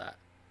example of that.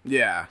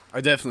 Yeah,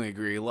 I definitely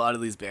agree. A lot of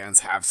these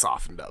bands have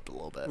softened up a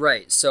little bit.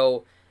 Right,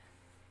 so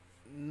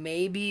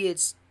maybe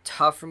it's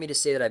tough for me to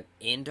say that I'm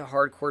into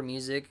hardcore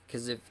music,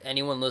 because if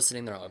anyone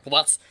listening, they're like,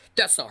 well,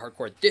 that's not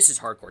hardcore, this is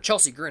hardcore,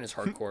 Chelsea Grin is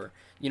hardcore.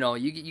 You know,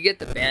 you get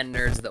the band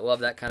nerds that love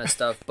that kind of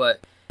stuff,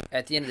 but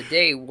at the end of the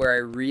day, where I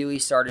really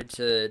started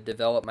to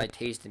develop my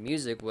taste in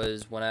music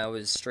was when I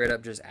was straight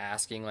up just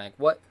asking, like,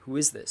 who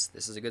is this?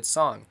 This is a good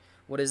song.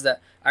 What is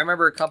that? I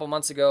remember a couple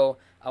months ago,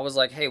 I was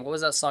like, hey, what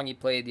was that song you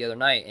played the other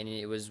night? And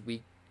it was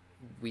We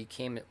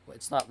Came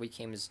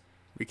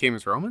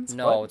as Romans?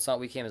 No, what? It's not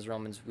We Came as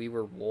Romans. We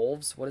Were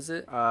Wolves. What is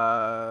it?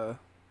 The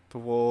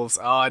Wolves.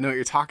 Oh, I know what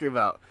you're talking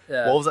about.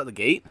 Yeah. Wolves at the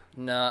Gate?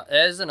 No, it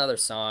is another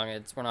song. I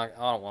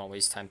don't want to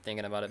waste time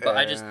thinking about it. But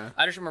I just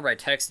remember I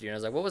texted you and I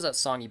was like, what was that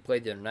song you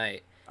played the other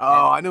night?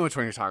 Oh, I know which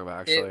one you're talking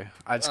about, actually.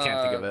 I just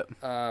can't think of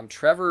it.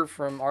 Trevor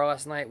from Our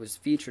Last Night was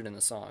featured in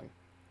the song.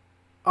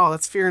 Oh,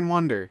 that's Fear and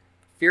Wonder.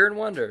 Fear and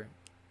Wonder.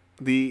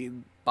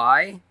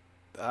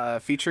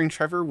 Featuring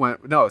Trevor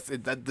Wentworth. No,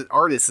 the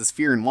artist is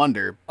Fear and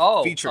Wonder.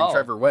 Featuring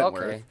Trevor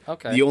Wentworth.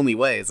 Okay. The Only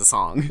Way is a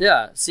song.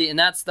 Yeah, see, and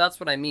that's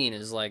what I mean,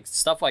 is like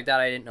stuff like that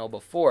I didn't know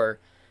before,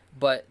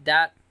 but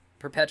that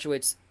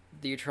perpetuates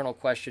the eternal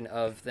question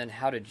of, then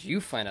how did you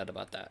find out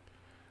about that?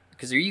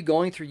 Because are you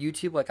going through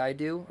YouTube like I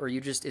do, or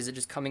is it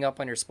just coming up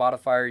on your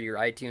Spotify or your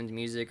iTunes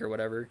Music or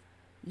whatever?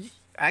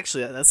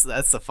 Actually, that's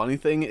the funny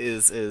thing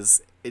is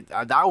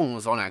that one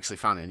was actually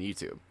found on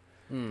YouTube.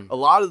 A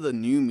lot of the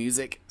new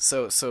music,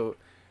 so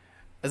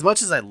as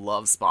much as I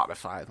love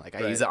Spotify, like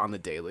I use it on the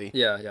daily.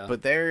 Yeah.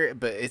 But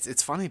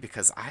it's funny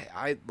because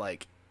I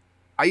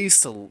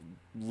used to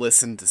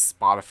listen to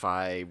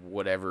Spotify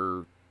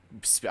whatever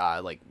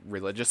like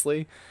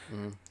religiously.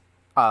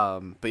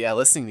 But yeah,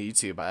 listening to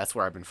YouTube, that's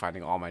where I've been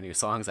finding all my new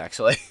songs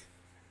actually.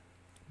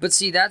 But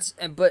see, that's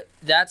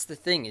the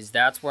thing, is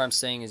that's where I'm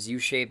saying is you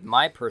shaped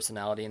my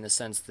personality, in the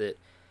sense that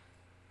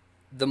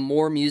the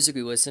more music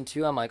we listen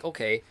to, I'm like,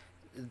 okay,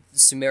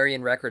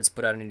 Sumerian Records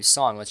put out a new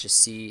song, let's just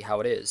see how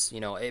it is. You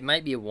know, it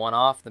might be a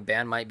one-off, the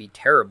band might be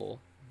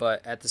terrible,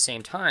 but at the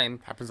same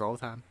time, happens all the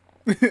time.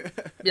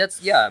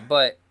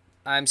 But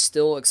I'm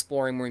still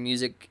exploring more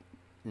music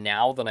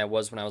now than I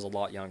was when I was a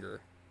lot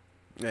younger.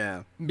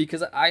 Yeah.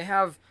 Because I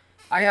have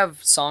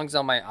songs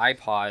on my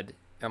iPod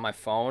on my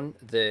phone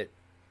that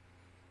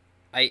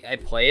I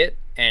play it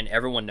and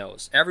everyone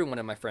knows. Everyone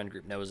in my friend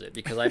group knows it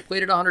because I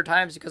played it 100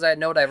 times because I had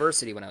no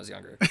diversity when I was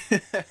younger.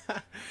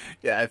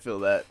 Yeah, I feel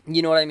that.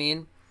 You know what I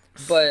mean?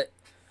 But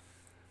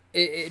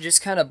it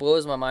just kind of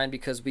blows my mind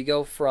because we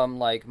go from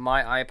like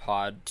my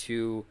iPod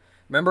to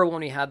Remember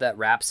when we had that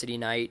Rhapsody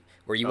night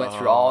where you went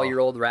through all your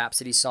old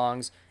Rhapsody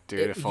songs?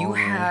 Dude, You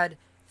had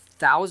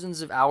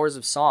thousands of hours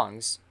of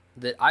songs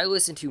that I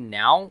listen to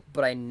now,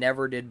 but I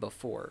never did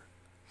before.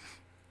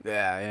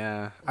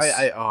 Yeah.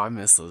 I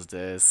miss those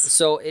days.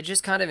 So it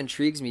just kind of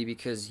intrigues me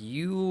because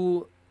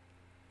you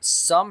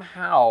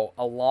somehow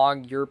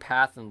along your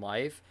path in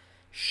life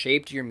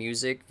shaped your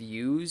music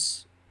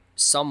views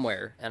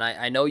somewhere. And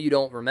I know you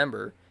don't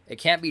remember. It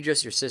can't be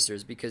just your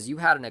sisters because you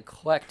had an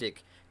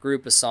eclectic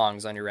group of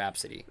songs on your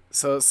Rhapsody.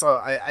 So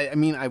I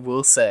mean, I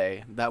will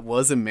say that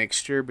was a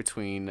mixture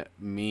between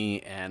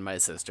me and my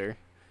sister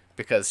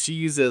because she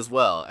used it as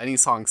well. Any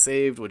song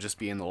saved would just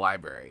be in the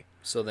library.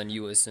 So then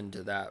you listened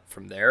to that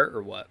from there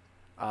or what?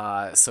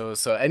 So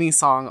any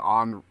song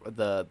on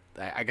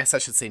I guess I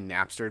should say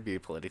Napster to be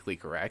politically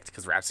correct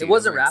because Rhapsody. It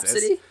wasn't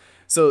Rhapsody.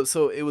 Exist.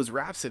 So it was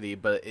Rhapsody,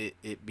 but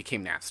it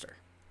became Napster.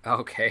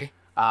 Okay.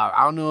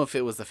 I don't know if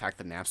it was the fact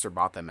that Napster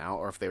bought them out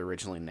or if they were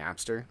originally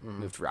Napster,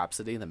 moved to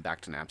Rhapsody, then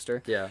back to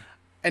Napster. Yeah.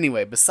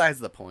 Anyway, besides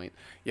the point,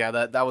 yeah,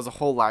 that was a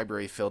whole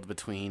library filled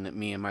between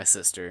me and my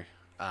sister,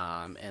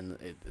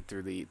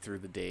 through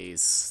the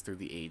days, through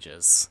the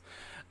ages.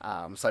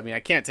 So I mean,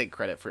 I can't take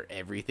credit for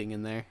everything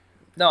in there.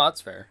 No,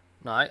 that's fair.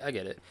 No, I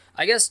get it.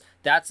 I guess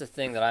that's the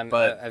thing that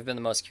I've been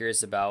the most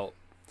curious about.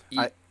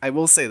 I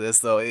will say this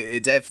though,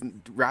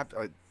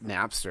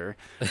 Napster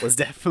was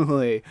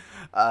definitely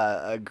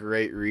a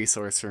great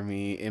resource for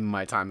me in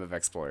my time of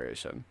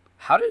exploration.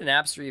 How did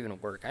Napster even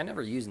work? I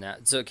never used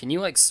Napster. So can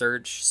you like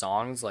search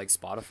songs like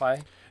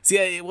Spotify? See,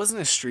 it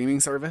wasn't a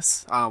streaming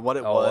service. What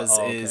it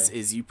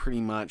is you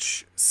pretty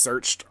much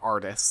searched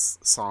artists,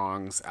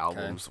 songs,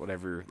 albums,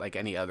 whatever, like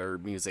any other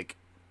music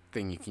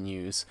thing you can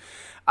use.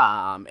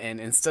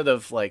 And instead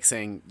of like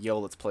saying, "Yo,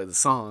 let's play the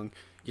song,"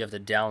 you have to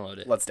download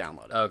it. Let's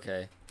download it.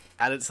 Okay.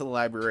 Add it to the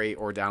library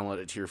or download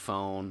it to your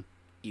phone,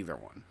 either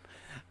one.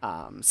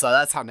 So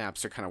that's how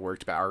Napster kind of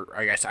worked or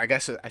I guess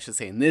I should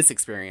say in this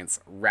experience,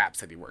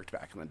 Rhapsody worked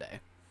back in the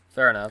day.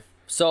 Fair enough.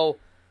 So,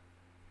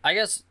 I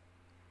guess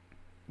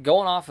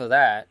going off of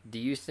that, do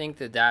you think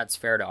that that's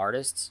fair to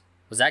artists?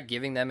 Was that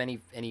giving them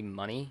any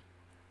money?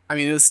 I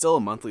mean, it was still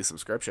a monthly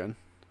subscription.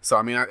 So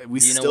I mean, do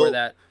you know where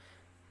that?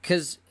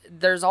 Because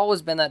there's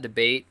always been that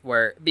debate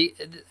where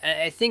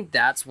I think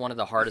that's one of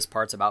the hardest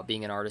parts about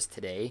being an artist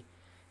today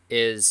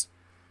is.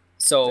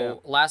 So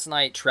last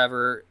night,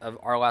 Trevor of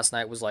Our Last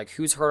Night was like,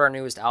 "Who's heard our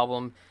newest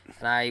album?"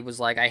 And I was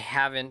like, "I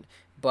haven't,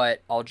 but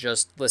I'll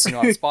just listen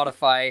on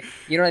Spotify."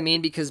 You know what I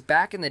mean? Because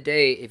back in the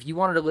day, if you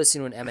wanted to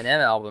listen to an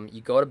Eminem album,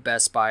 you go to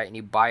Best Buy and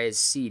you buy his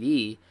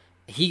CD.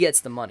 He gets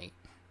the money.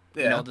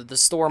 Yeah. You know, the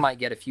store might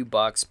get a few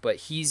bucks,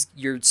 but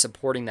you're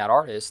supporting that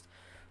artist.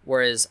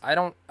 Whereas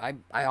I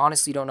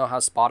honestly don't know how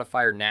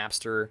Spotify or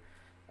Napster.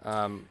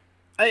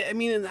 I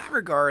mean, in that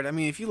regard, I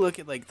mean, if you look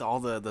at like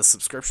all the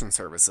subscription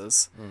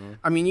services,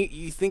 I mean,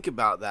 you think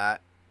about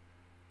that,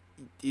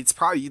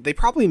 they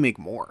probably make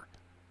more,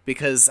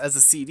 because as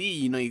a CD,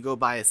 you know, you go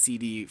buy a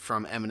CD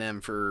from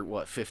Eminem for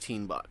what,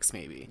 $15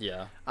 maybe.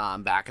 Yeah.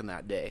 Back in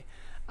that day,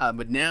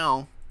 but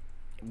now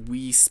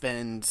we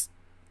spend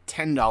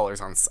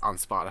 $10 on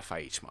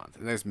Spotify each month,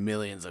 and there's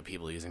millions of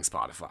people using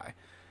Spotify.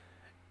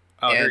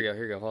 Oh, here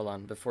you go. Hold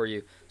on.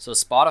 So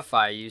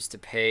Spotify used to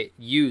pay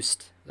between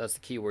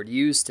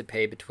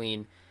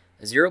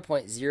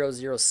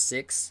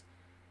 0.006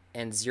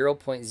 and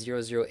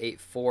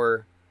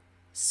 0.0084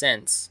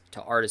 cents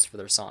to artists for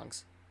their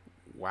songs.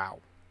 Wow.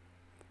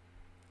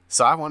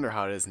 So I wonder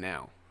how it is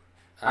now.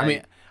 I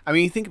mean,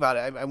 you think about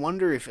it. I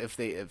wonder if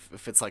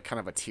it's like kind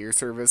of a tier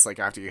service, like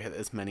after you hit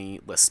as many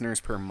listeners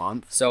per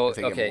month. So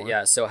okay,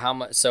 yeah. So how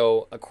much?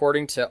 So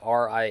according to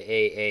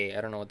RIAA,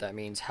 I don't know what that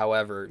means.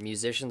 However,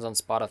 musicians on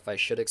Spotify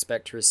should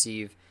expect to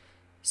receive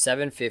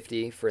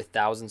 $7.50 for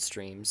 1,000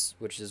 streams,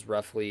 which is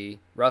roughly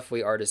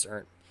artists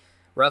earn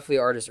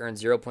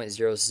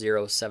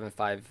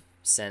 0.0075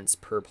 cents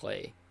per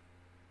play.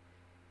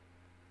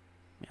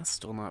 Yeah,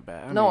 still not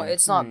bad. No,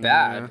 it's not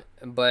bad,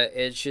 but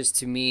it's just,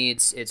 to me,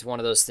 it's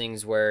one of those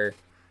things where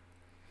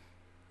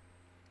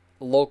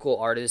local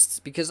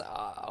artists, because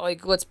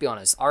like, let's be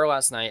honest, Our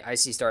Last Night, I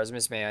See Stars,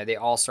 Miss May I, they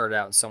all started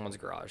out in someone's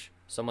garage,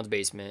 someone's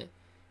basement,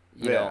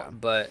 you know.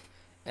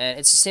 And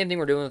it's the same thing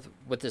we're doing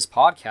with this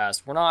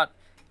podcast. We're not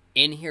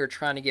in here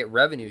trying to get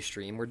revenue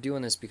stream. We're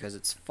doing this because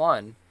it's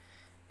fun.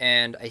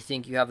 And I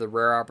think you have the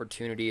rare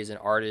opportunity as an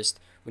artist,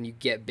 when you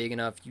get big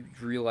enough, you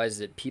realize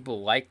that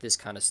people like this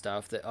kind of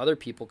stuff, that other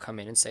people come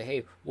in and say,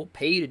 "Hey, we'll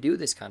pay you to do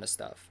this kind of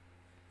stuff."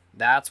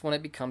 That's when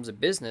it becomes a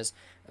business.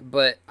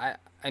 But I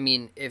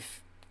mean,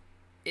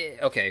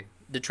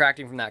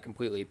 detracting from that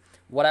completely,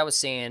 what I was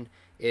saying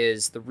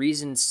is the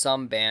reason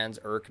some bands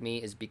irk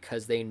me is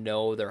because they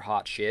know they're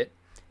hot shit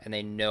and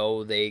they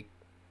know they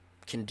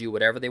can do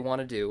whatever they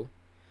want to do.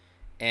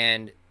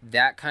 And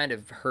that kind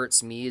of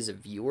hurts me as a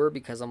viewer,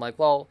 because I'm like,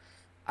 well,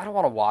 I don't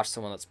want to watch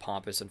someone that's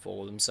pompous and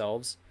full of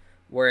themselves.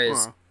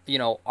 Whereas, you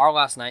know, Our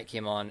Last Night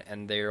came on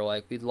and they were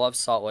like, "We love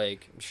Salt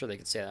Lake." I'm sure they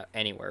could say that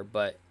anywhere,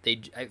 but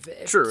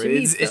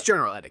it's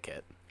general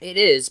etiquette. It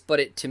is, but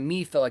it to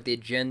me felt like they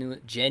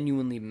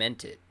genuinely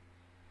meant it.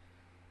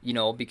 you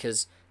know,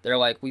 because they're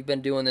like, we've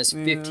been doing this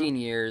 15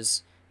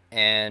 years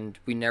and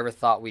we never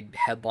thought we'd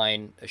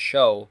headline a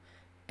show.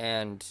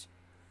 And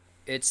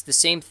it's the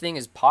same thing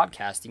as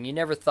podcasting. You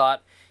never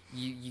thought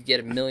you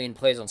get 1 million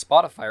plays on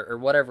Spotify or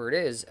whatever it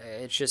is.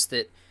 It's just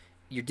that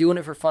you're doing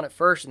it for fun at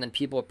first, and then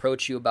people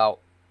approach you about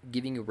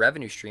giving you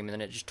revenue stream, and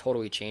then it just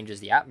totally changes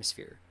the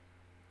atmosphere.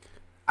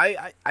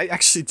 I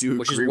actually do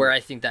Which agree is where I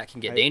think that can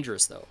get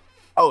dangerous, though.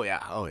 Oh yeah,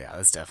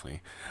 that's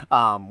definitely.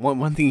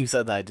 One thing you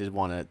said that I did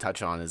want to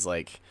touch on is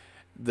like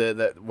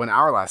the when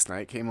Our Last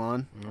Night came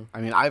on. Mm-hmm.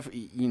 I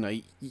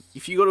mean,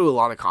 if you go to a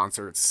lot of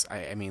concerts,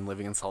 I mean,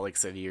 living in Salt Lake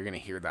City, you're gonna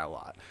hear that a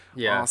lot.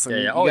 Yeah, awesome.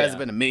 You guys have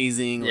been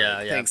amazing.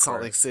 Yeah, thanks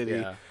Salt Lake City.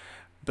 Yeah.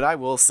 But I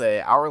will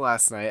say, Our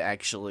Last Night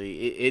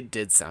actually it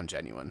did sound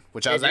genuine,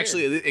 which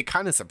it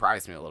kind of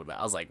surprised me a little bit.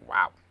 I was like,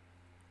 wow,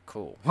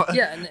 cool.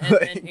 Yeah,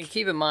 and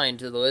keep in mind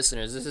to the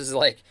listeners, this is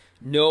like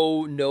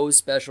no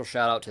special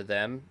shout out to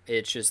them.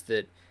 It's just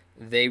that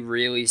they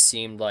really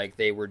seemed like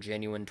they were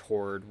genuine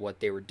toward what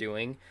they were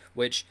doing,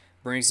 which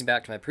brings me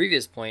back to my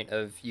previous point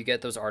of you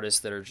get those artists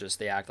that are just,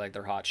 they act like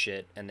they're hot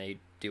shit and they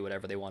do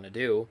whatever they want to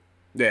do.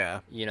 Yeah.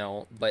 You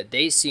know, but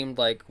they seemed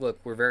like, look,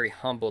 we're very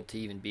humbled to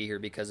even be here,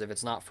 because if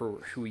it's not for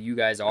who you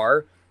guys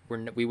are,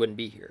 we wouldn't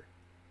be here.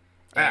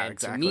 And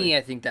exactly. To me, I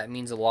think that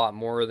means a lot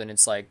more than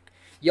it's like,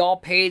 y'all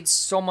paid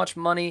so much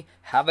money,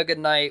 have a good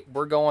night,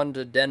 we're going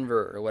to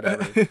Denver or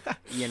whatever,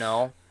 you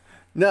know?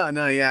 No,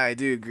 yeah, I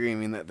do agree. I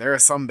mean, there are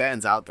some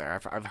bands out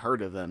there, I've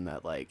heard of them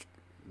that, like,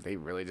 they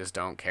really just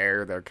don't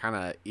care. They're kind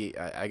of,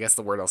 I guess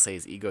the word I'll say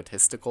is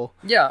egotistical.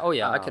 Yeah,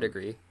 I could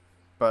agree.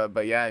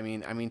 But yeah, I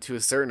mean, to a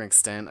certain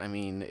extent, I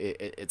mean,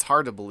 it's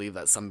hard to believe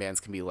that some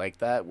bands can be like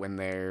that when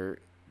their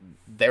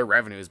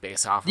revenue is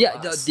based off of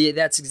us.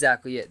 That's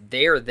exactly it.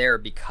 They're there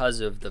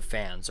because of the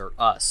fans or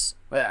us.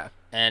 Yeah.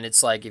 And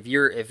it's like,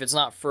 if it's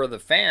not for the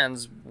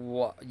fans,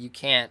 you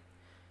can't,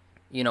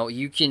 you know,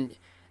 you can,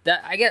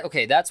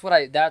 that's what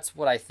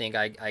I think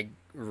I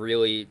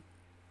really,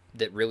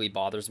 that really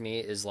bothers me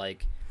is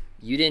like,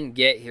 you didn't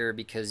get here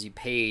because you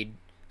paid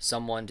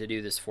someone to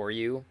do this for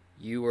you.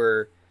 You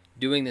were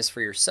doing this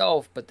for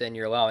yourself, but then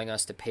you're allowing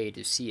us to pay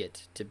to see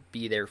it, to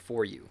be there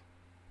for you.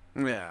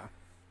 Yeah.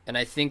 And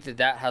I think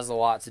that has a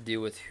lot to do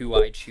with who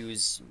I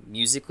choose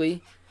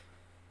musically.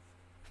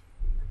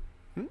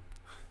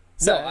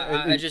 So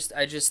I just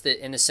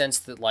that in the sense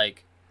that,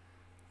 like,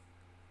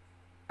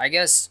 I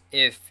guess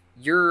if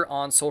you're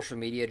on social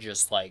media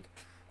just like,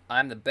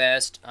 I'm the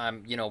best,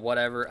 I'm, you know,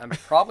 whatever, I'm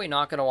probably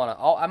not going to want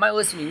to, I might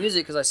listen to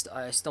music because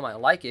I still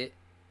might like it.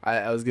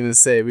 I was going to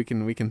say, we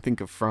can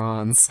think of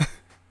Franz.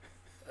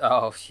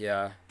 Oh,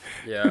 yeah.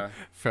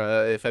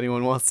 If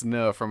anyone wants to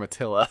know, from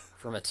Attila.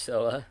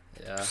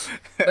 Yeah.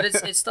 But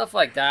it's stuff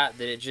like that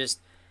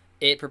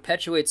it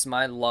perpetuates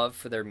my love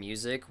for their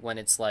music when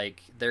it's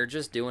like they're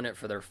just doing it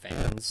for their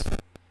fans.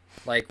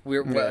 Like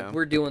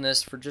we're doing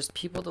this for just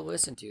people to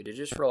listen to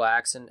just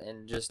relax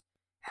and just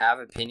have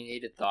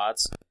opinionated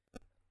thoughts.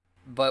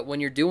 But when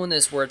you're doing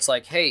this where it's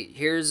like, hey,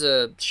 here's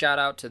a shout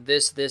out to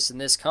this,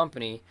 and this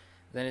company,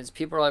 then it's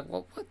people are like,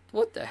 well,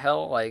 what the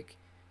hell? Like,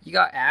 you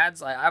got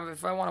ads?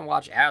 If I want to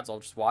watch ads, I'll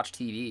just watch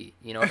TV.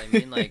 You know what I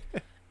mean? Like,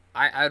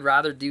 I'd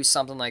rather do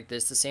something like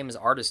this, the same as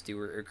artists do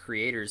or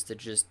creators, to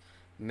just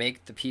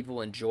make the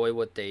people enjoy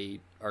what they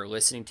are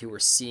listening to or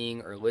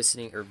seeing or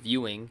listening or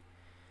viewing,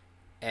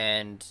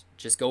 and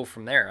just go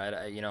from there.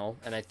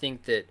 And I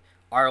think that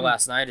Our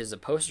Last Night is a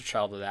poster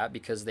child of that,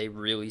 because they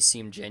really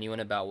seem genuine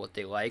about what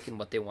they like and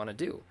what they want to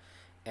do.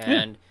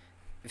 And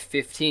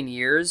 15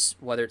 years,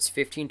 whether it's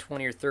 15,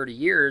 20, or 30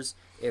 years,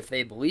 if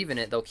they believe in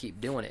it, they'll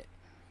keep doing it.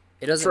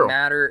 It doesn't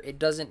matter. It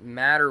doesn't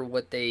matter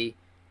what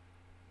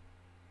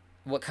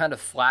kind of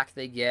flack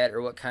they get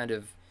or what kind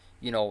of,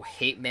 you know,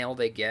 hate mail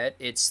they get.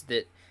 It's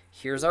that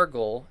here's our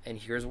goal and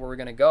here's where we're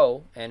going to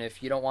go. And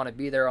if you don't want to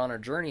be there on our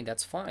journey,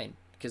 that's fine,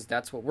 because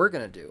that's what we're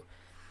going to do.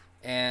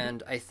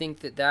 And I think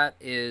that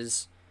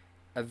is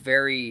a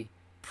very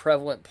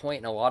prevalent point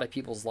in a lot of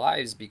people's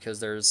lives,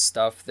 because there's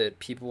stuff that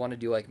people want to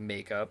do, like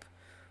makeup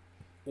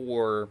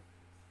or,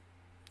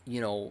 you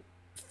know,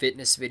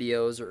 fitness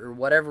videos or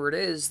whatever it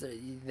is. That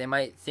they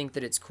might think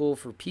that it's cool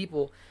for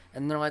people,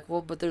 and they're like,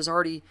 well, but there's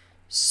already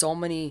so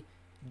many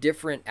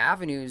different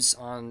avenues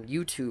on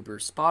YouTube or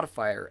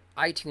Spotify or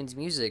iTunes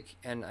Music,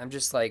 and I'm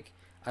just like,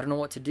 I don't know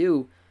what to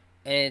do.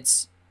 And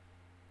it's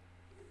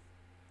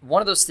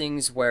one of those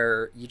things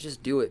where you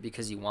just do it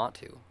because you want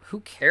to.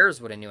 Who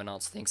cares what anyone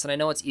else thinks? And I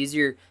know it's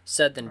easier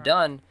said than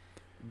done,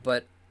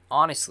 but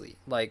honestly,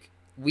 like,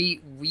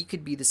 we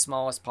could be the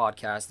smallest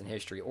podcast in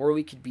history, or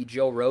we could be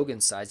Joe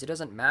Rogan size. It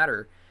doesn't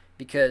matter,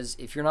 because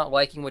if you're not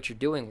liking what you're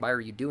doing, why are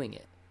you doing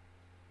it?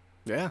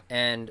 Yeah.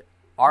 And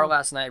Our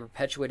Last Night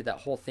perpetuated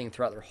that whole thing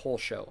throughout their whole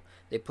show.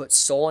 They put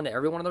soul into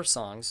every one of their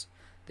songs.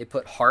 They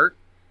put heart,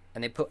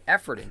 and they put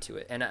effort into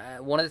it. And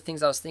one of the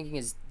things I was thinking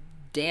is,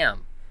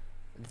 damn,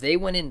 they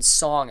went in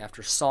song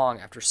after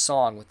song after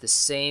song with the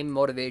same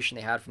motivation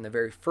they had from the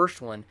very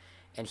first one,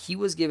 and he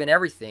was given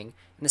everything.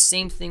 And the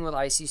same thing with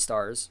I See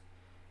Stars.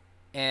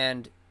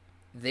 And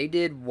they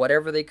did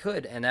whatever they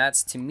could, and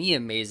that's to me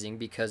amazing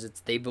because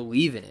they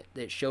believe in it.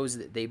 It shows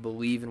that they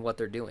believe in what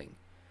they're doing.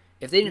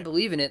 If they didn't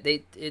believe in it,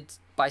 it's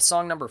by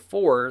song number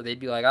 4, they'd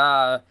be like,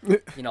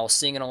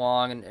 singing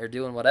along and or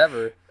doing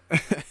whatever.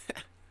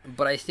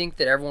 But I think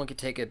that everyone could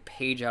take a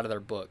page out of their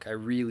book. I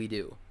really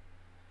do.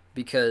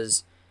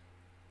 Because,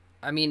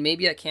 I mean,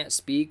 maybe I can't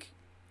speak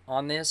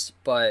on this,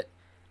 but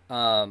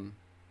at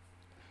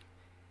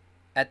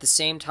the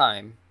same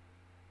time,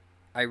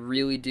 I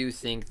really do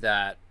think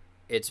that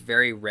it's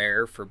very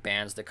rare for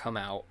bands to come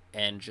out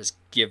and just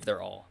give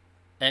their all.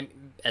 And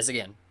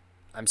again,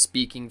 I'm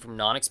speaking from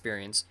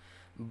non-experience,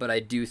 but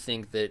I do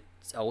think that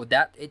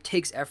it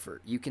takes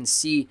effort. You can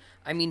see,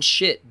 I mean,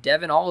 shit,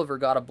 Devin Oliver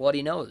got a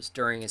bloody nose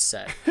during his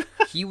set.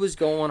 He was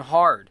going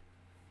hard.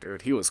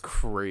 Dude, he was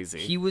crazy.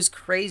 He was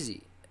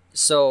crazy.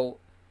 So,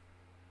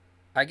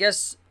 I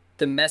guess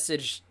the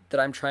message that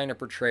I'm trying to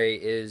portray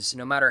is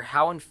no matter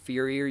how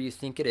inferior you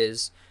think it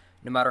is,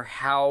 no matter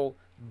how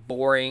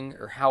boring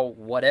or how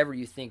whatever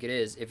you think it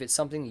is, if it's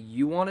something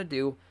you want to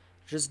do,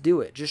 just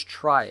do it. Just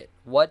try it.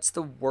 What's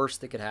the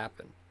worst that could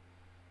happen?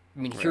 I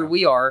mean, here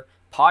we are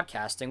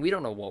podcasting. We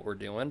don't know what we're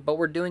doing, but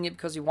we're doing it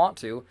because we want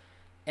to.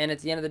 And at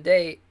the end of the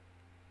day,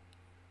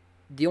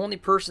 the only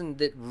person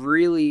that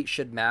really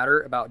should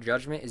matter about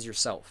judgment is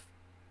yourself.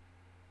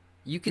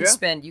 You can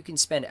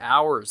spend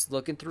hours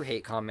looking through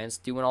hate comments,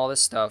 doing all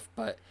this stuff,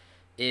 but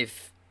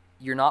if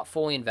you're not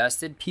fully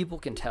invested, people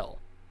can tell.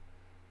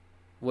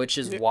 Which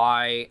is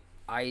why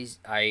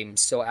I'm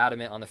so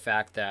adamant on the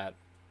fact that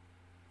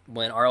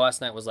when Our Last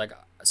Night was like,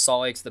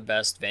 Salt Lake's the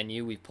best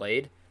venue we've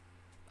played,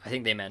 I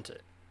think they meant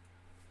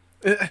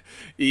it.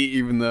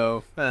 Even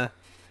though, I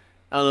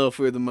don't know if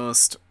we're the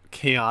most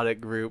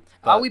chaotic group.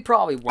 But... we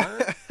probably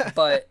weren't,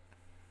 but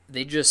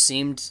they just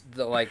seemed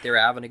like they were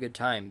having a good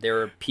time. There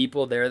were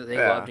people there that they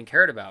loved and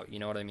cared about. You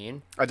know what I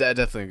mean? I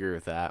definitely agree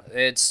with that.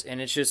 It's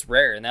just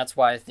rare, and that's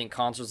why I think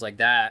concerts like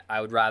that I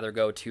would rather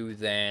go to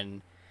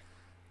than...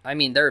 I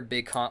mean, they're a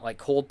big like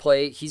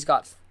Coldplay. He's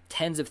got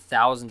tens of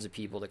thousands of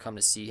people that come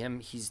to see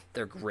him.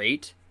 They're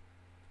great.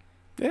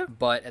 Yeah.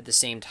 But at the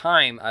same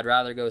time, I'd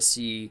rather go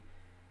see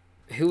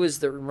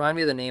remind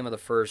me of the name of the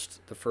first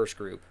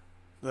group.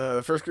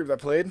 The first group that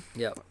played?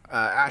 Yep.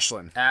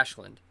 Ashland.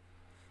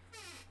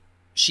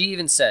 She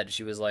even said,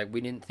 she was like,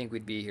 we didn't think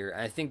we'd be here.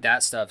 And I think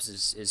that stuff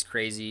is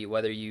crazy,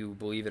 whether you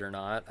believe it or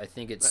not. I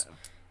think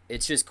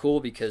it's just cool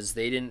because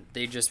they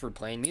just were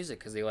playing music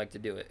because they like to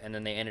do it. And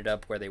then they ended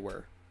up where they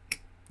were.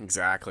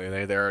 Exactly.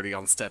 They're already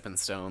on stepping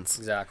stones.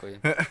 Exactly.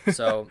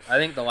 So I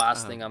think the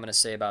last thing I'm going to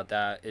say about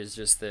that is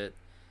just that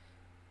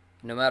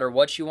no matter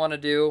what you want to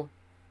do,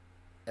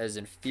 as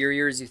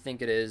inferior as you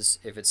think it is,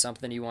 if it's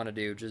something you want to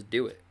do, just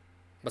do it.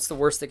 What's the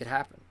worst that could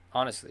happen?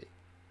 Honestly.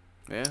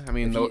 Yeah. I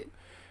mean,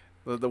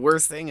 the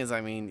worst thing is,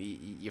 I mean,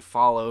 you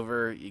fall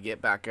over, you get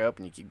back up,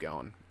 and you keep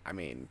going. I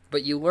mean...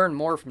 But you learn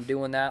more from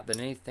doing that than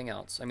anything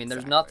else. I mean,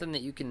 there's nothing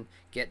that you can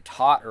get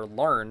taught or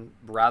learn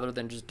rather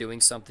than just doing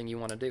something you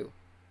want to do.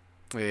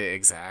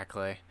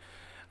 Exactly.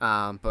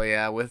 But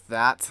yeah, with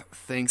that,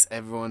 thanks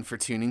everyone for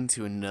tuning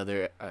to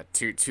another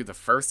to the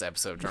first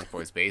episode of Drunk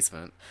Boys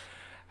Basement.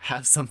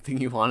 Have something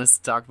you want us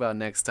to talk about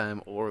next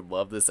time or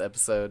love this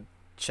episode,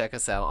 check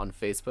us out on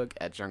Facebook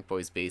at Drunk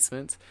Boys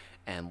Basement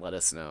and let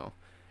us know.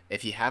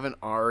 If you haven't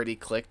already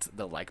clicked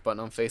the like button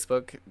on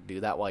Facebook,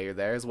 do that while you're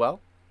there as well.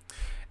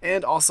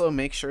 And also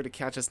make sure to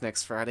catch us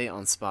next Friday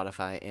on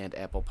Spotify and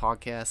Apple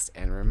Podcasts.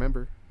 And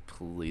remember,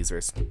 please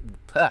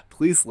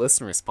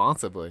listen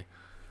responsibly.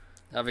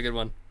 Have a good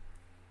one.